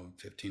don't know,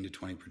 15 to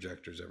 20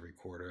 projectors every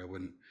quarter.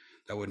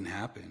 That wouldn't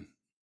happen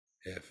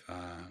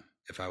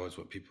if I was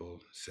what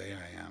people say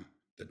I am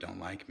that don't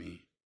like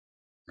me,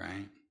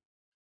 right?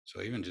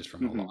 So even just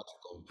from a Mm-hmm.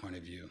 logical point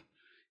of view,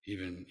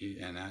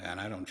 And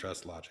I don't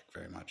trust logic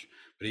very much,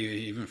 but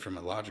even from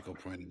a logical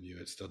point of view,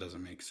 it still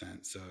doesn't make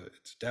sense. So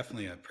it's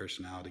definitely a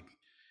personality.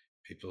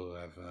 People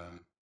have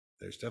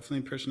there's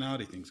definitely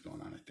personality things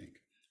going on, I think,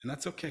 and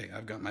that's okay.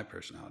 I've got my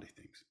personality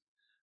things,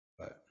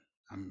 but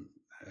I'm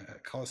I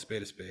call a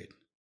spade a spade,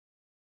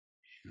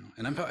 you know.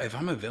 And if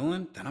I'm a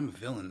villain, then I'm a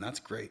villain. That's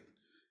great.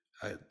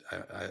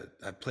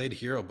 I played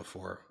hero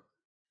before,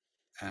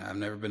 and I've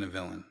never been a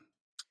villain.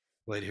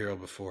 Played hero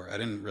before. I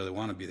didn't really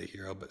want to be the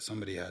hero, but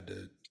somebody had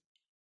to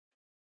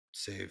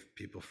save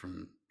people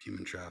from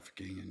human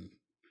trafficking and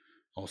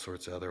all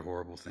sorts of other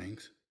horrible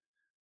things.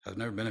 I've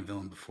never been a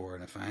villain before,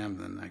 and if I am,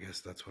 then I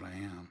guess that's what I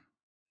am.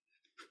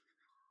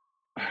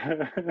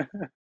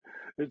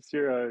 It's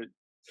your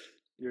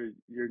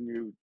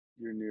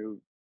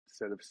new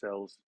set of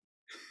cells.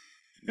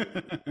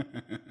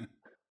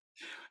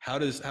 How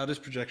does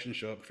projection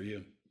show up for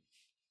you?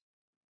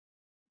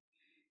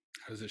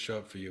 How does it show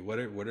up for you? What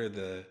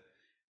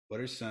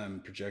are some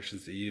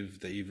projections that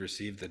you've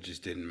received that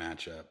just didn't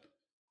match up?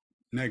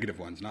 Negative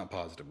ones, not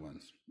positive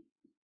ones.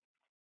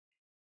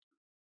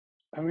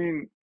 I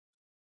mean,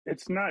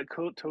 it's not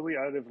totally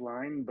out of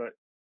line, but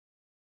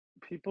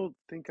people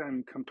think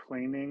I'm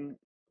complaining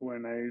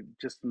when I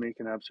just make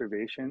an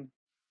observation,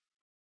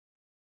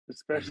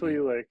 especially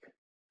Hmm. like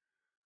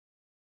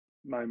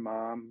my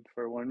mom,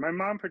 for one. My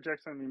mom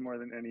projects on me more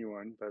than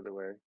anyone, by the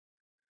way.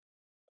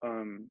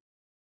 Um,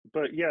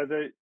 but yeah,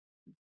 the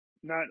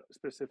not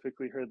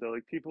specifically her though.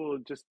 Like people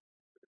just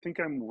think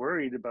I'm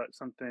worried about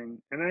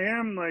something, and I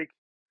am like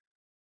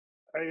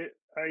I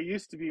I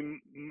used to be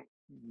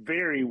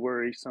very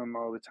worrisome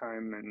all the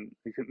time, and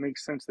like, it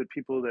makes sense that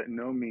people that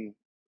know me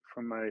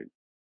from my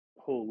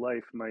whole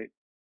life might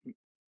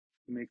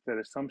make that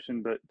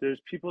assumption. But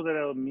there's people that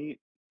I'll meet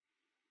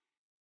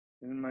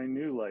in my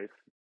new life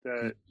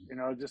that,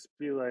 and I'll just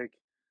be like,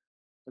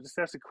 I'll just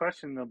ask a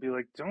question. They'll be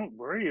like, "Don't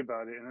worry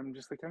about it," and I'm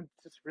just like, I'm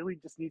just really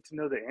just need to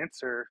know the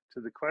answer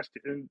to the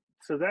question, and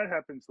so that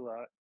happens a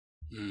lot.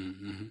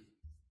 Mm-hmm.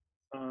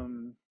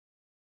 Um,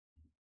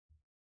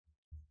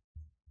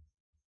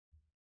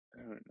 I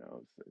don't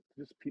know.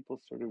 Just people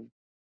sort of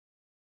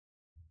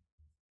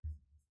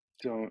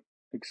don't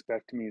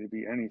expect me to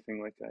be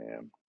anything like I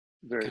am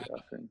very Kind of,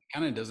 often.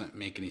 kind of doesn't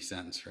make any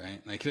sense,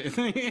 right? Like, like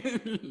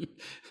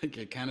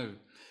it kind of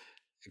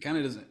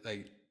doesn't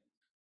like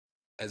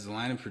as a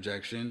line of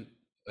projection,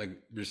 like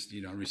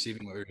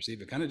receiving what we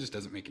receive. It kind of just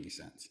doesn't make any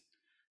sense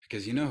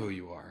because you know who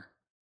you are,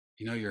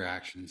 you know your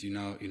actions, you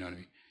know what I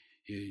mean.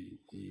 You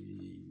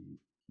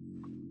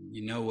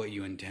you know what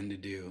you intend to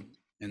do,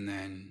 and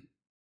then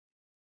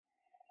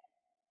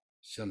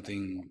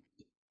something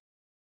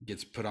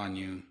gets put on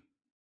you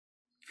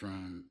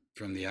from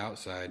the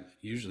outside,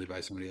 usually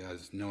by somebody who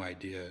has no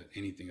idea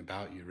anything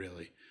about you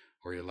really,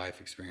 or your life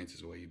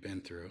experiences, what you've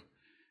been through.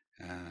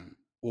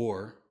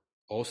 Or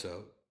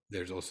also,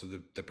 there's also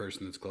the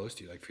person that's close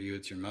to you. Like for you,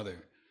 it's your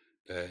mother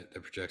that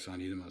projects on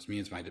you the most. Me,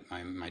 it's my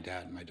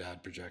dad. My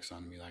dad projects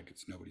on me like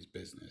it's nobody's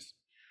business.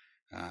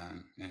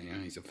 And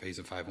he's a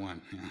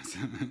 5'1".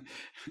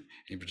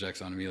 He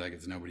projects on me like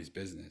it's nobody's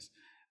business.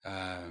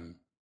 Um,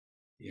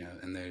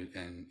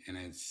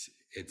 and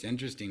it's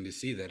interesting to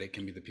see that it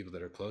can be the people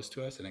that are close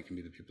to us, and it can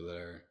be the people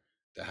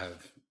that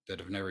have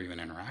never even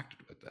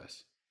interacted with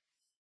us,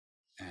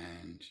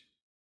 and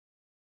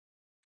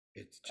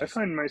it's I just.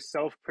 find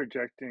myself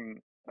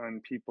projecting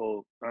on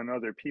people, on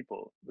other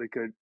people, like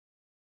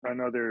on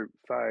other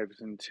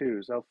fives and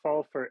twos. I'll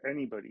fall for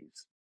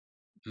anybody's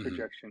Mhm.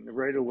 projection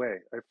right away.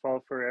 I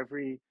fall for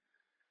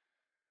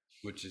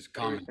Which is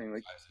common everything. with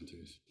Like, fives and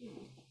twos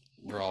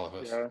for all of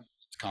us. yeah.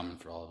 It's common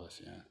for all of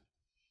us. Yeah,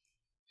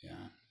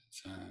 yeah.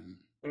 It's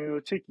I mean, it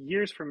would take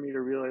years for me to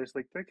realize,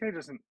 like, that guy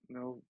doesn't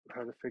know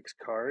how to fix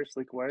cars.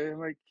 Like, why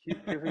am I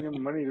keep giving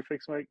him money to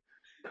fix my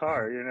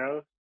car, you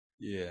know?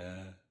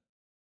 yeah,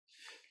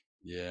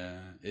 yeah.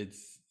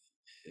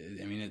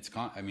 I mean,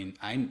 I mean,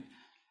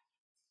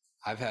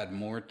 I've had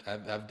more.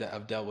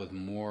 I've dealt with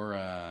more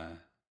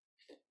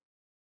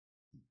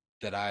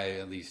that I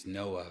at least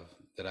know of,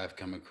 that I've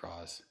come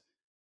across,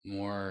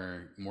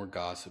 more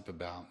gossip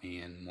about me,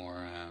 and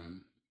more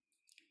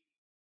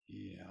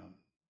yeah,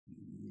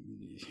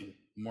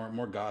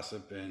 more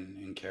gossip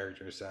and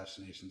character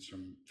assassinations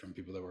from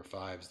people that were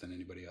fives than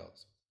anybody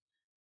else.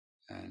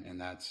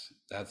 And that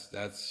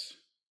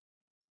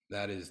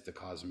is the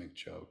cosmic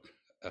joke.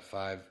 A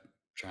five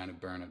trying to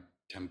burn a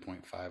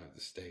 10.5 at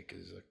the stake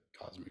is a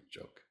cosmic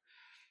joke,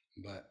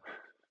 but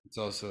it's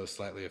also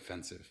slightly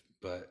offensive.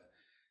 But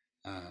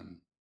um,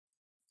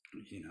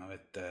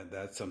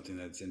 that's something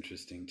that's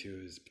interesting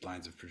too, is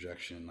lines of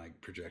projection, like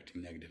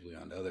projecting negatively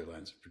onto other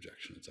lines of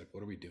projection. It's like,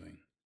 what are we doing?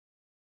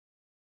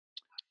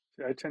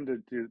 See, I tend to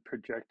do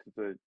project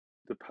the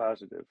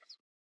positives.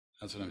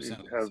 That's what I'm You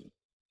saying. have,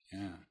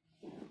 Yeah,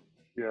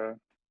 yeah.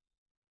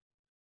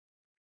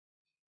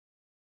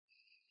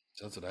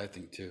 that's what I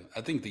think too.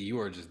 I think that you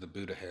are just the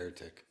Buddha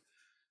heretic.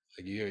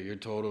 Like you're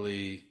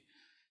totally,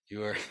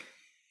 you are.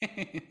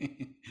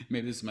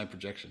 Maybe this is my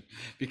projection,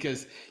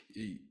 because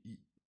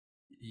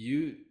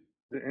you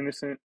The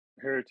innocent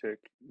Heretic.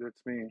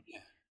 That's me.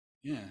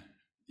 Yeah, yeah,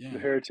 The yeah,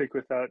 heretic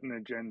without an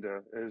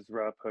agenda, as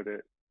Ra put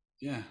it.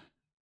 yeah,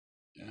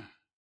 yeah.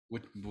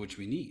 Which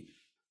we need.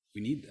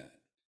 We need that.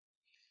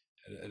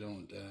 I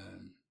don't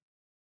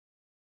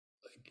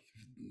like.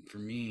 For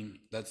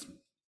me, that's.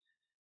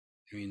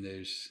 I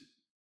mean,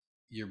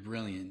 you're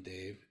brilliant,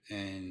 Dave,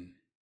 and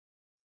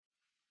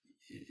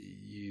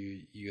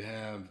you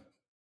have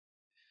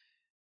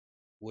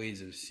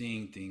ways of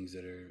seeing things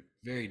that are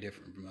very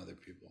different from other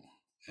people,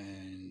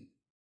 and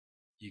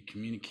you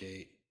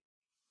communicate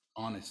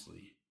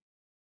honestly.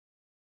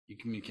 You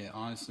communicate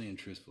honestly and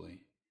truthfully,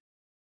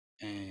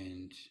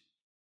 and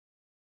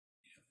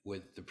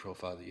with the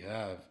profile that you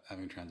have,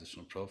 having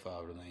transitional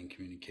profile, relaying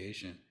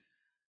communication,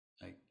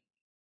 like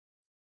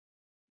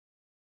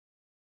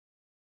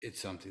it's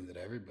something that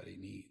everybody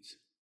needs.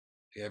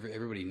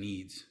 Everybody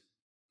needs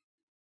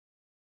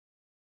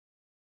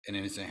an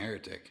innocent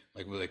heretic.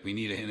 Like we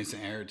need an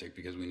innocent heretic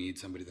because we need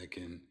somebody that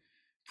can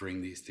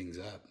bring these things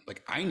up.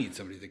 Like I need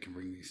somebody that can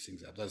bring these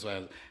things up. That's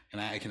why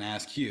I can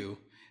ask you,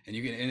 and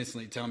you can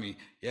innocently tell me,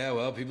 yeah,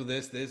 well, people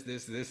this,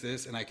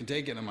 and I can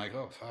take it. And I'm like,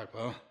 oh fuck,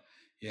 well,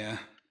 yeah,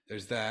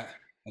 there's that.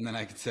 And then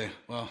I could say,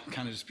 well,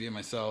 kind of just being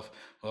myself.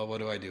 Well, what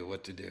do I do?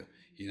 What to do?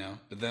 You know.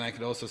 But then I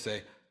could also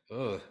say,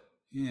 oh,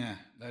 yeah,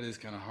 that is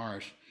kind of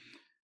harsh,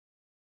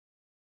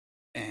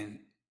 and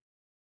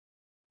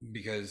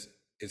because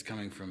it's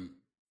coming from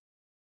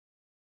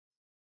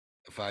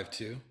a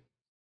 5'2",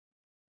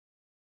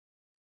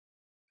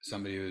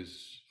 somebody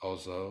who's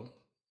also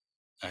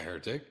a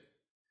heretic.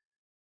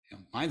 You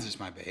know, mine's just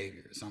my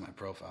behavior. It's not my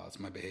profile. It's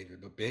my behavior,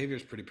 but behavior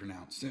is pretty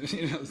pronounced.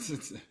 You know,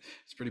 it's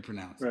pretty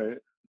pronounced. Right.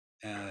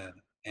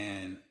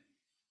 And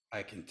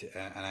I can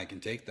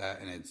take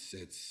that, and it's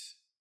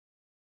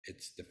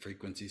the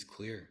frequency's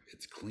clear.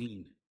 It's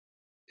clean.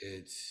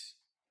 It's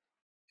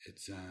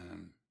it's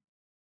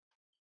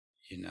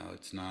you know,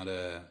 it's not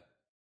a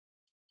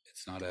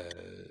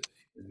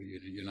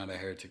you're not a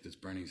heretic that's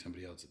burning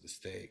somebody else at the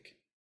stake.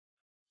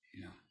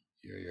 You know,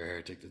 you're a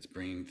heretic that's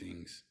bringing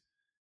things,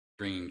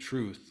 bringing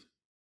truth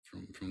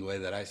from the way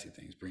that I see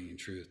things, bringing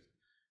truth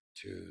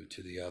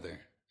to the other,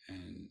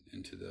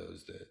 and to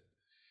those that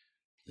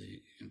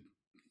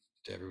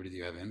to everybody that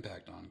you have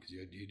impact on, because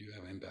you do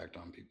have impact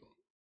on people.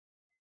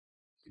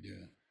 You do.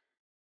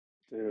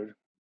 Dude,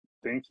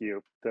 thank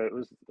you. That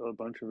was a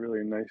bunch of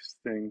really nice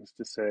things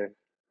to say.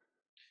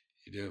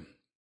 You do.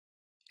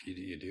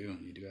 You do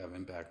have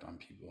impact on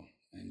people,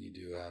 and you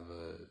do have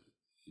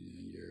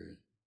you're.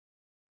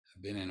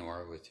 I've been in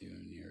aura with you,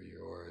 and your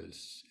aura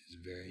is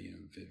very,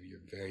 you're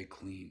very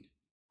clean.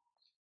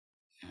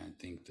 And I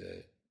think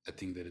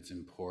that it's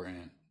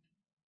important.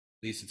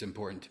 At least it's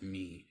important to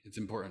me. It's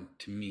important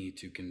to me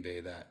to convey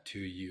that to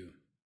you,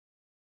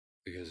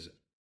 because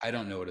I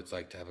don't know what it's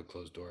like to have a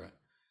closed aura.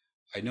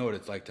 I know what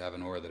it's like to have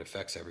an aura that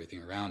affects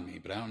everything around me,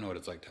 but I don't know what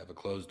it's like to have a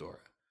closed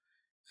aura.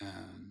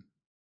 Um,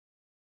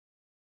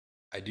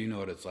 I do know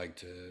what it's like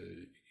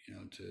to,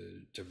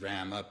 to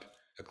ram up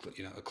a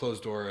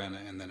closed aura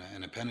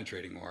and a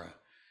penetrating aura.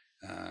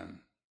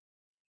 Um,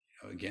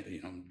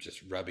 again,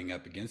 just rubbing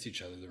up against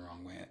each other the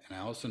wrong way. And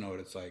I also know what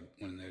it's like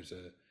when there's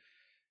an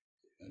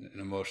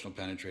emotional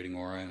penetrating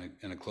aura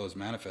and a closed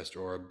manifestor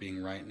aura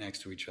being right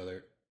next to each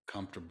other,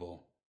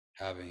 comfortable,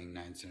 having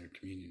nine-centered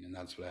communion. And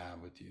that's what I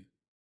have with you.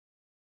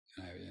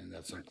 And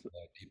that's something that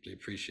I deeply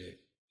appreciate,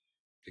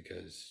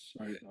 because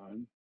Right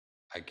on.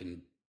 I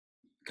can,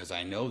 because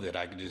I know that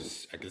I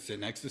could sit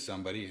next to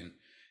somebody and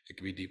it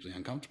could be deeply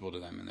uncomfortable to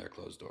them in their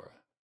closed aura.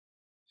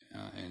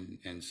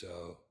 And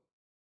so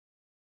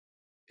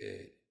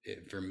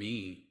it for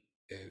me,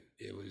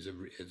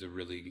 it's a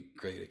really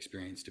great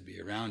experience to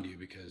be around you,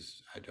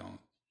 because I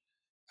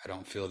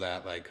don't feel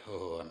that like,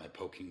 oh, am I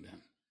poking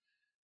them?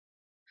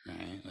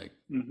 Right? Like,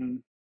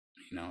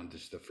 Mm-hmm.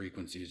 just the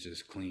frequency is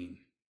just clean.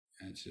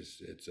 And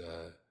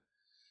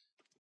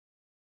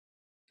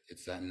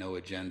it's that no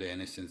agenda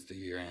innocence that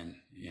you're in,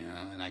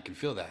 and I can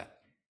feel that.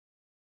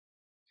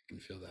 I can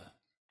feel that.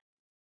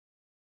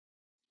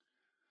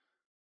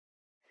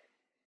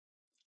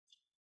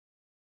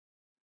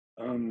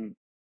 Um,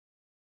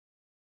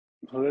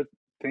 well,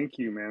 thank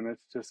you, man.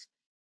 That's just,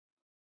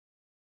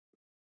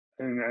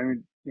 and I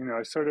mean,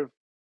 I sort of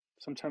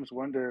sometimes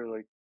wonder,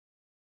 like,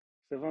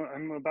 so if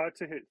I'm about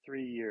to hit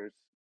 3 years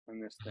on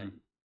this thing,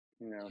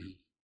 you know, Mm-hmm.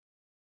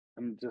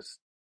 I'm just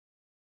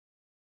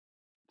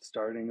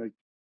starting. Like,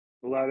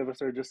 a lot of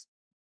us are just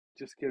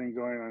getting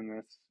going on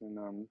this, and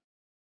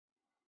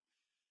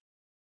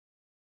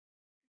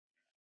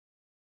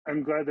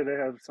I'm glad that I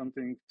have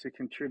something to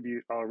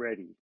contribute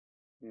already,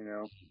 you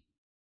know,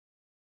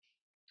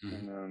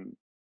 Mm-hmm. and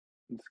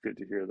it's good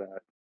to hear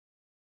that.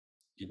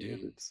 You do.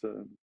 It's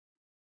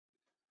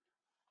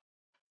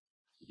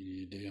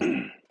You do.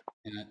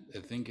 And I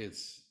think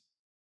it's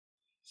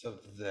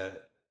something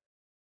that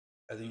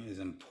I think is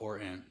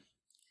important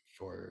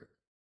for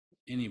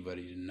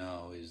anybody to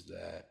know, is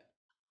that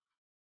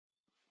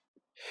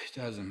it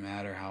doesn't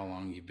matter how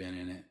long you've been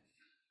in it.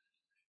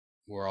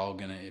 We're all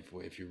gonna, if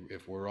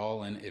we're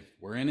all in, if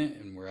we're in it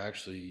and we're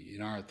actually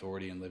in our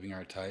authority and living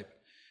our type,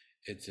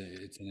 it's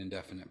an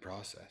indefinite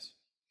process.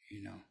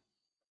 You know,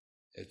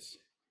 it's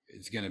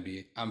going to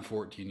be, I'm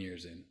 14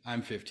 years in,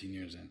 I'm 15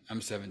 years in,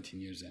 I'm 17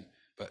 years in,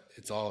 but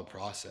it's all a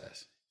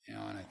process, you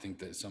know. And I think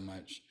that so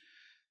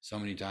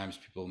many times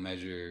people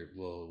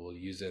will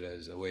use it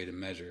as a way to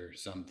measure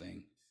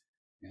something,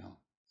 you know,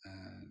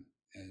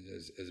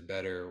 as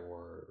better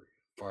or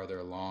farther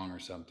along or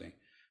something.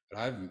 But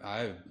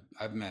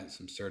I've met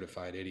some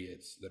certified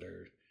idiots that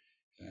are,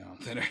 you know,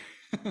 that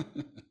are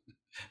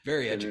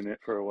very Been educated. in it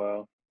for a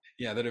while.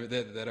 Yeah,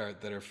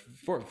 that are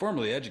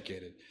formally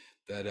educated.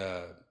 That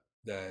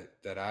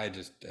that I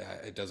just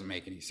it doesn't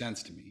make any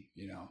sense to me.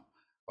 You know,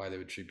 why they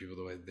would treat people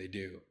the way that they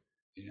do.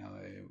 You know,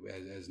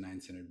 as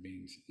nine-centered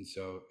beings. And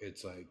so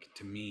it's like,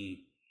 to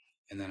me,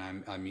 and then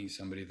I meet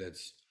somebody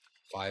that's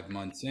 5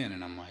 months in,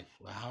 and I'm like,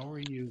 well, how are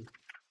you?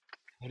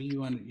 How do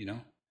you you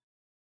know?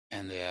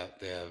 And they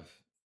have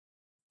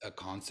a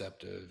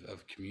concept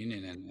of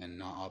communion and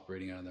not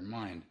operating out of their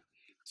mind.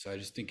 So I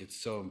just think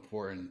it's so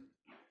important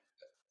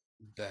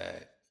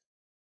that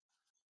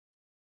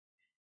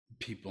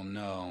people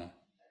know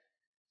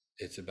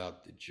it's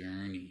about the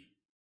journey,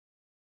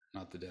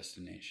 not the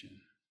destination.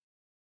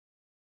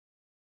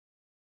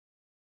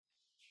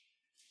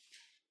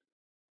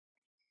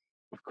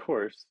 Of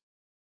course,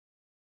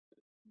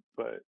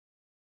 but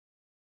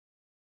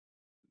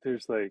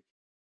there's like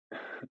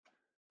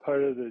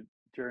part of the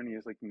journey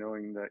is like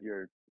knowing that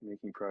you're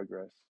making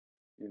progress,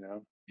 you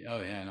know,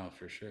 Oh yeah, no,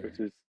 for sure. which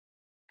is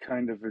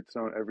kind of its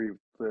own. Every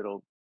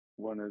little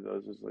one of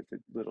those is like a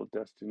little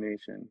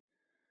destination.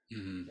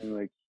 Mm-hmm. And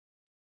like,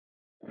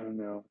 I don't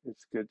know,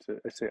 it's good to,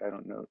 I say I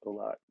don't know a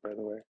lot, by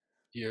the way.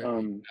 You're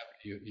Um,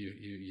 you're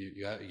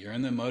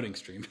in the emoting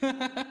stream.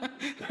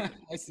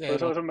 I say I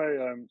those don't. are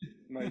my,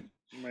 my,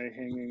 my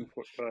hanging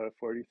for,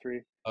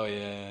 43. Oh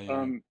yeah, yeah,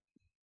 Um,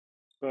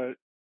 but,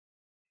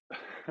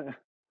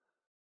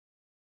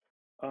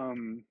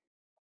 um,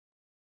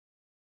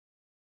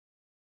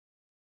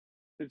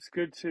 it's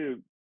good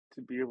to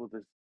be able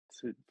to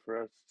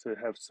for us to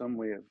have some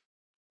way of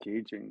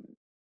gauging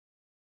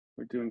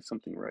we're doing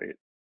something right,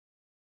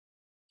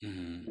 yeah.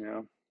 Mm-hmm. you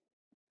know.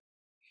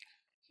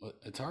 Well,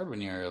 it's hard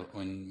when you're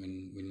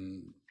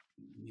when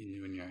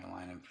you're in a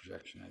line of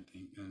projection. I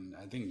think, and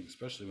I think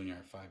especially when you're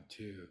a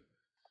 5'2"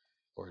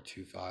 or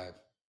 2'5",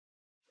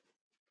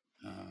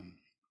 um,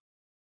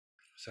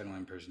 second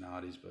line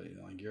personalities. But you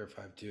know, like you're a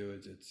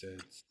 5'2", it's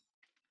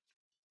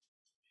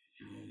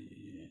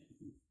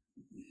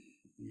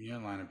your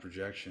line of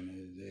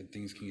projection,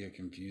 things can get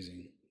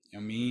confusing. You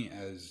know, me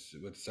as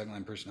with second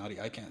line personality,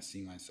 I can't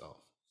see myself.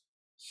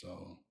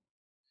 So,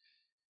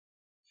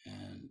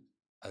 and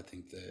I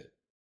think that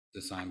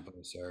the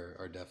signposts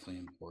are definitely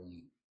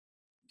important.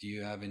 Do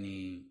you have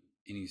any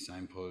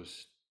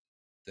signposts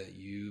that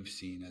you've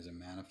seen as a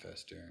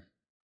manifester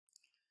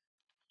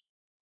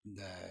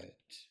that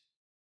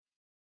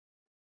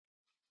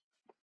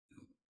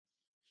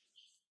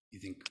you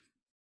think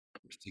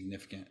are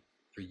significant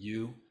for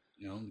you?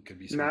 You know, it could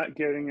be significant. Not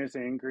getting as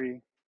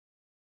angry,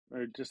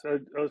 or just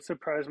I'll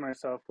surprise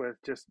myself with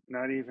just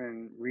not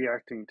even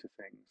reacting to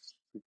things,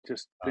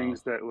 just Oh,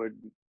 things that would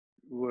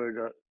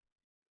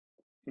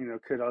you know,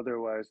 could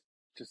otherwise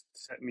just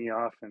set me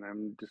off, and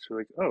I'm just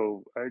like,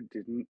 oh, I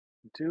didn't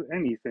do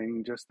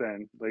anything just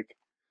then, like,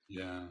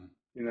 yeah,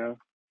 you know.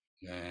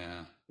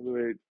 yeah.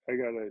 Wait, I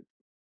gotta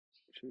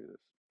show you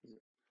this.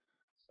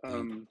 Thank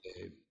Um, you,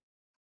 Dave.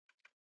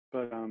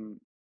 but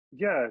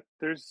yeah,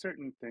 there's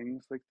certain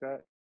things like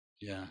that,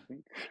 Yeah. I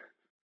think.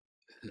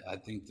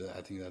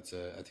 I think that's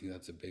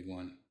a big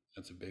one.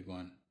 That's a big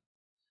one.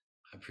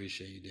 I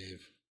appreciate you,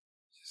 Dave.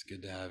 It's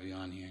good to have you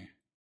on here.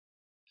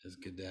 It's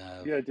good to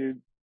have Yeah,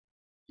 dude,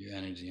 your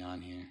energy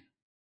on here.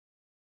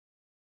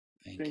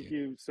 Thank thank you.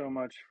 you so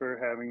much for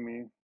having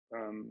me.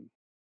 Um,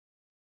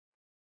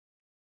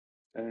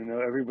 I know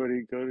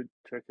everybody go to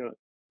check out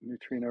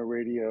Neutrino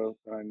Radio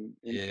on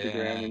Instagram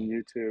Yeah, and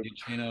YouTube.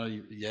 Neutrino.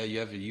 Yeah, you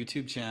have a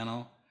YouTube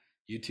channel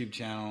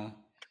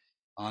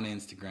on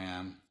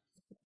Instagram.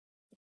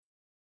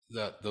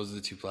 Those are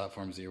the two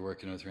platforms that you're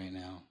working with right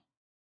now.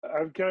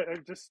 I've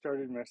just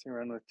started messing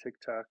around with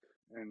TikTok,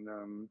 and I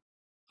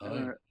Oh,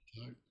 don't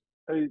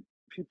know,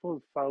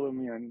 people follow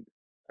me on.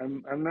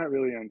 I'm not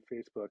really on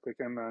Facebook. Like,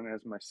 I'm on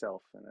as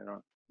myself, and I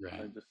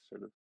right. just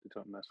sort of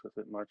don't mess with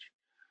it much.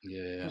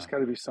 Yeah. There's got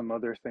to be some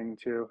other thing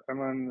too. I'm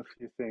on a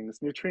few things.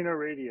 Neutrino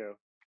Radio,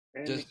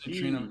 Just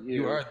Neutrino.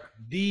 You NEU. are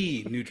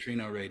the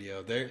Neutrino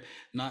Radio. They're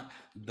not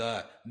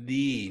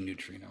the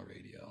Neutrino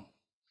Radio,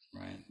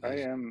 right? I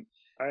am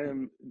I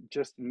am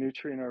just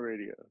Neutrino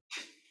Radio.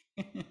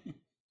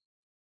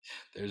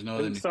 There's no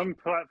other And Neutrino. some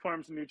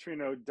platforms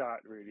Neutrino dot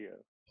radio.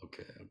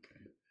 Okay,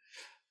 okay.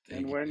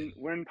 And Thank you, Dave.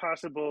 when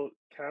possible,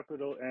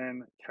 capital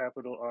N,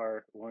 capital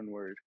R, one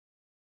word.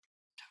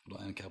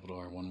 Capital N, capital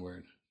R, one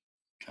word.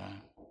 Okay.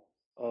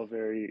 All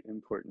very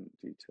important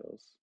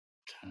details.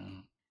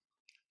 Okay.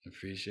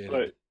 Appreciate it.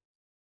 But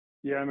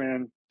yeah,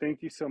 man,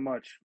 thank you so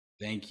much.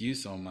 Thank you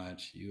so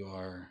much. You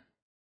are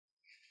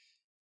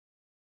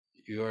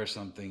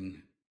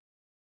something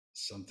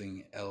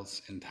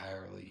else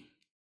entirely.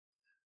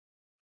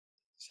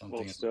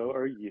 Well, Something. so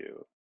are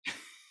you.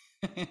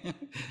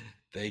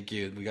 Thank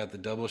you. We got the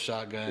double Your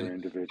shotgun,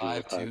 individual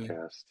 5-2,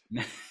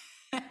 podcast.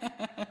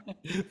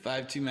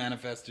 5-2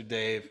 manifester,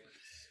 Dave.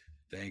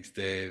 Thanks,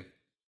 Dave.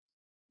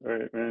 All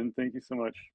right, man. Thank you so much.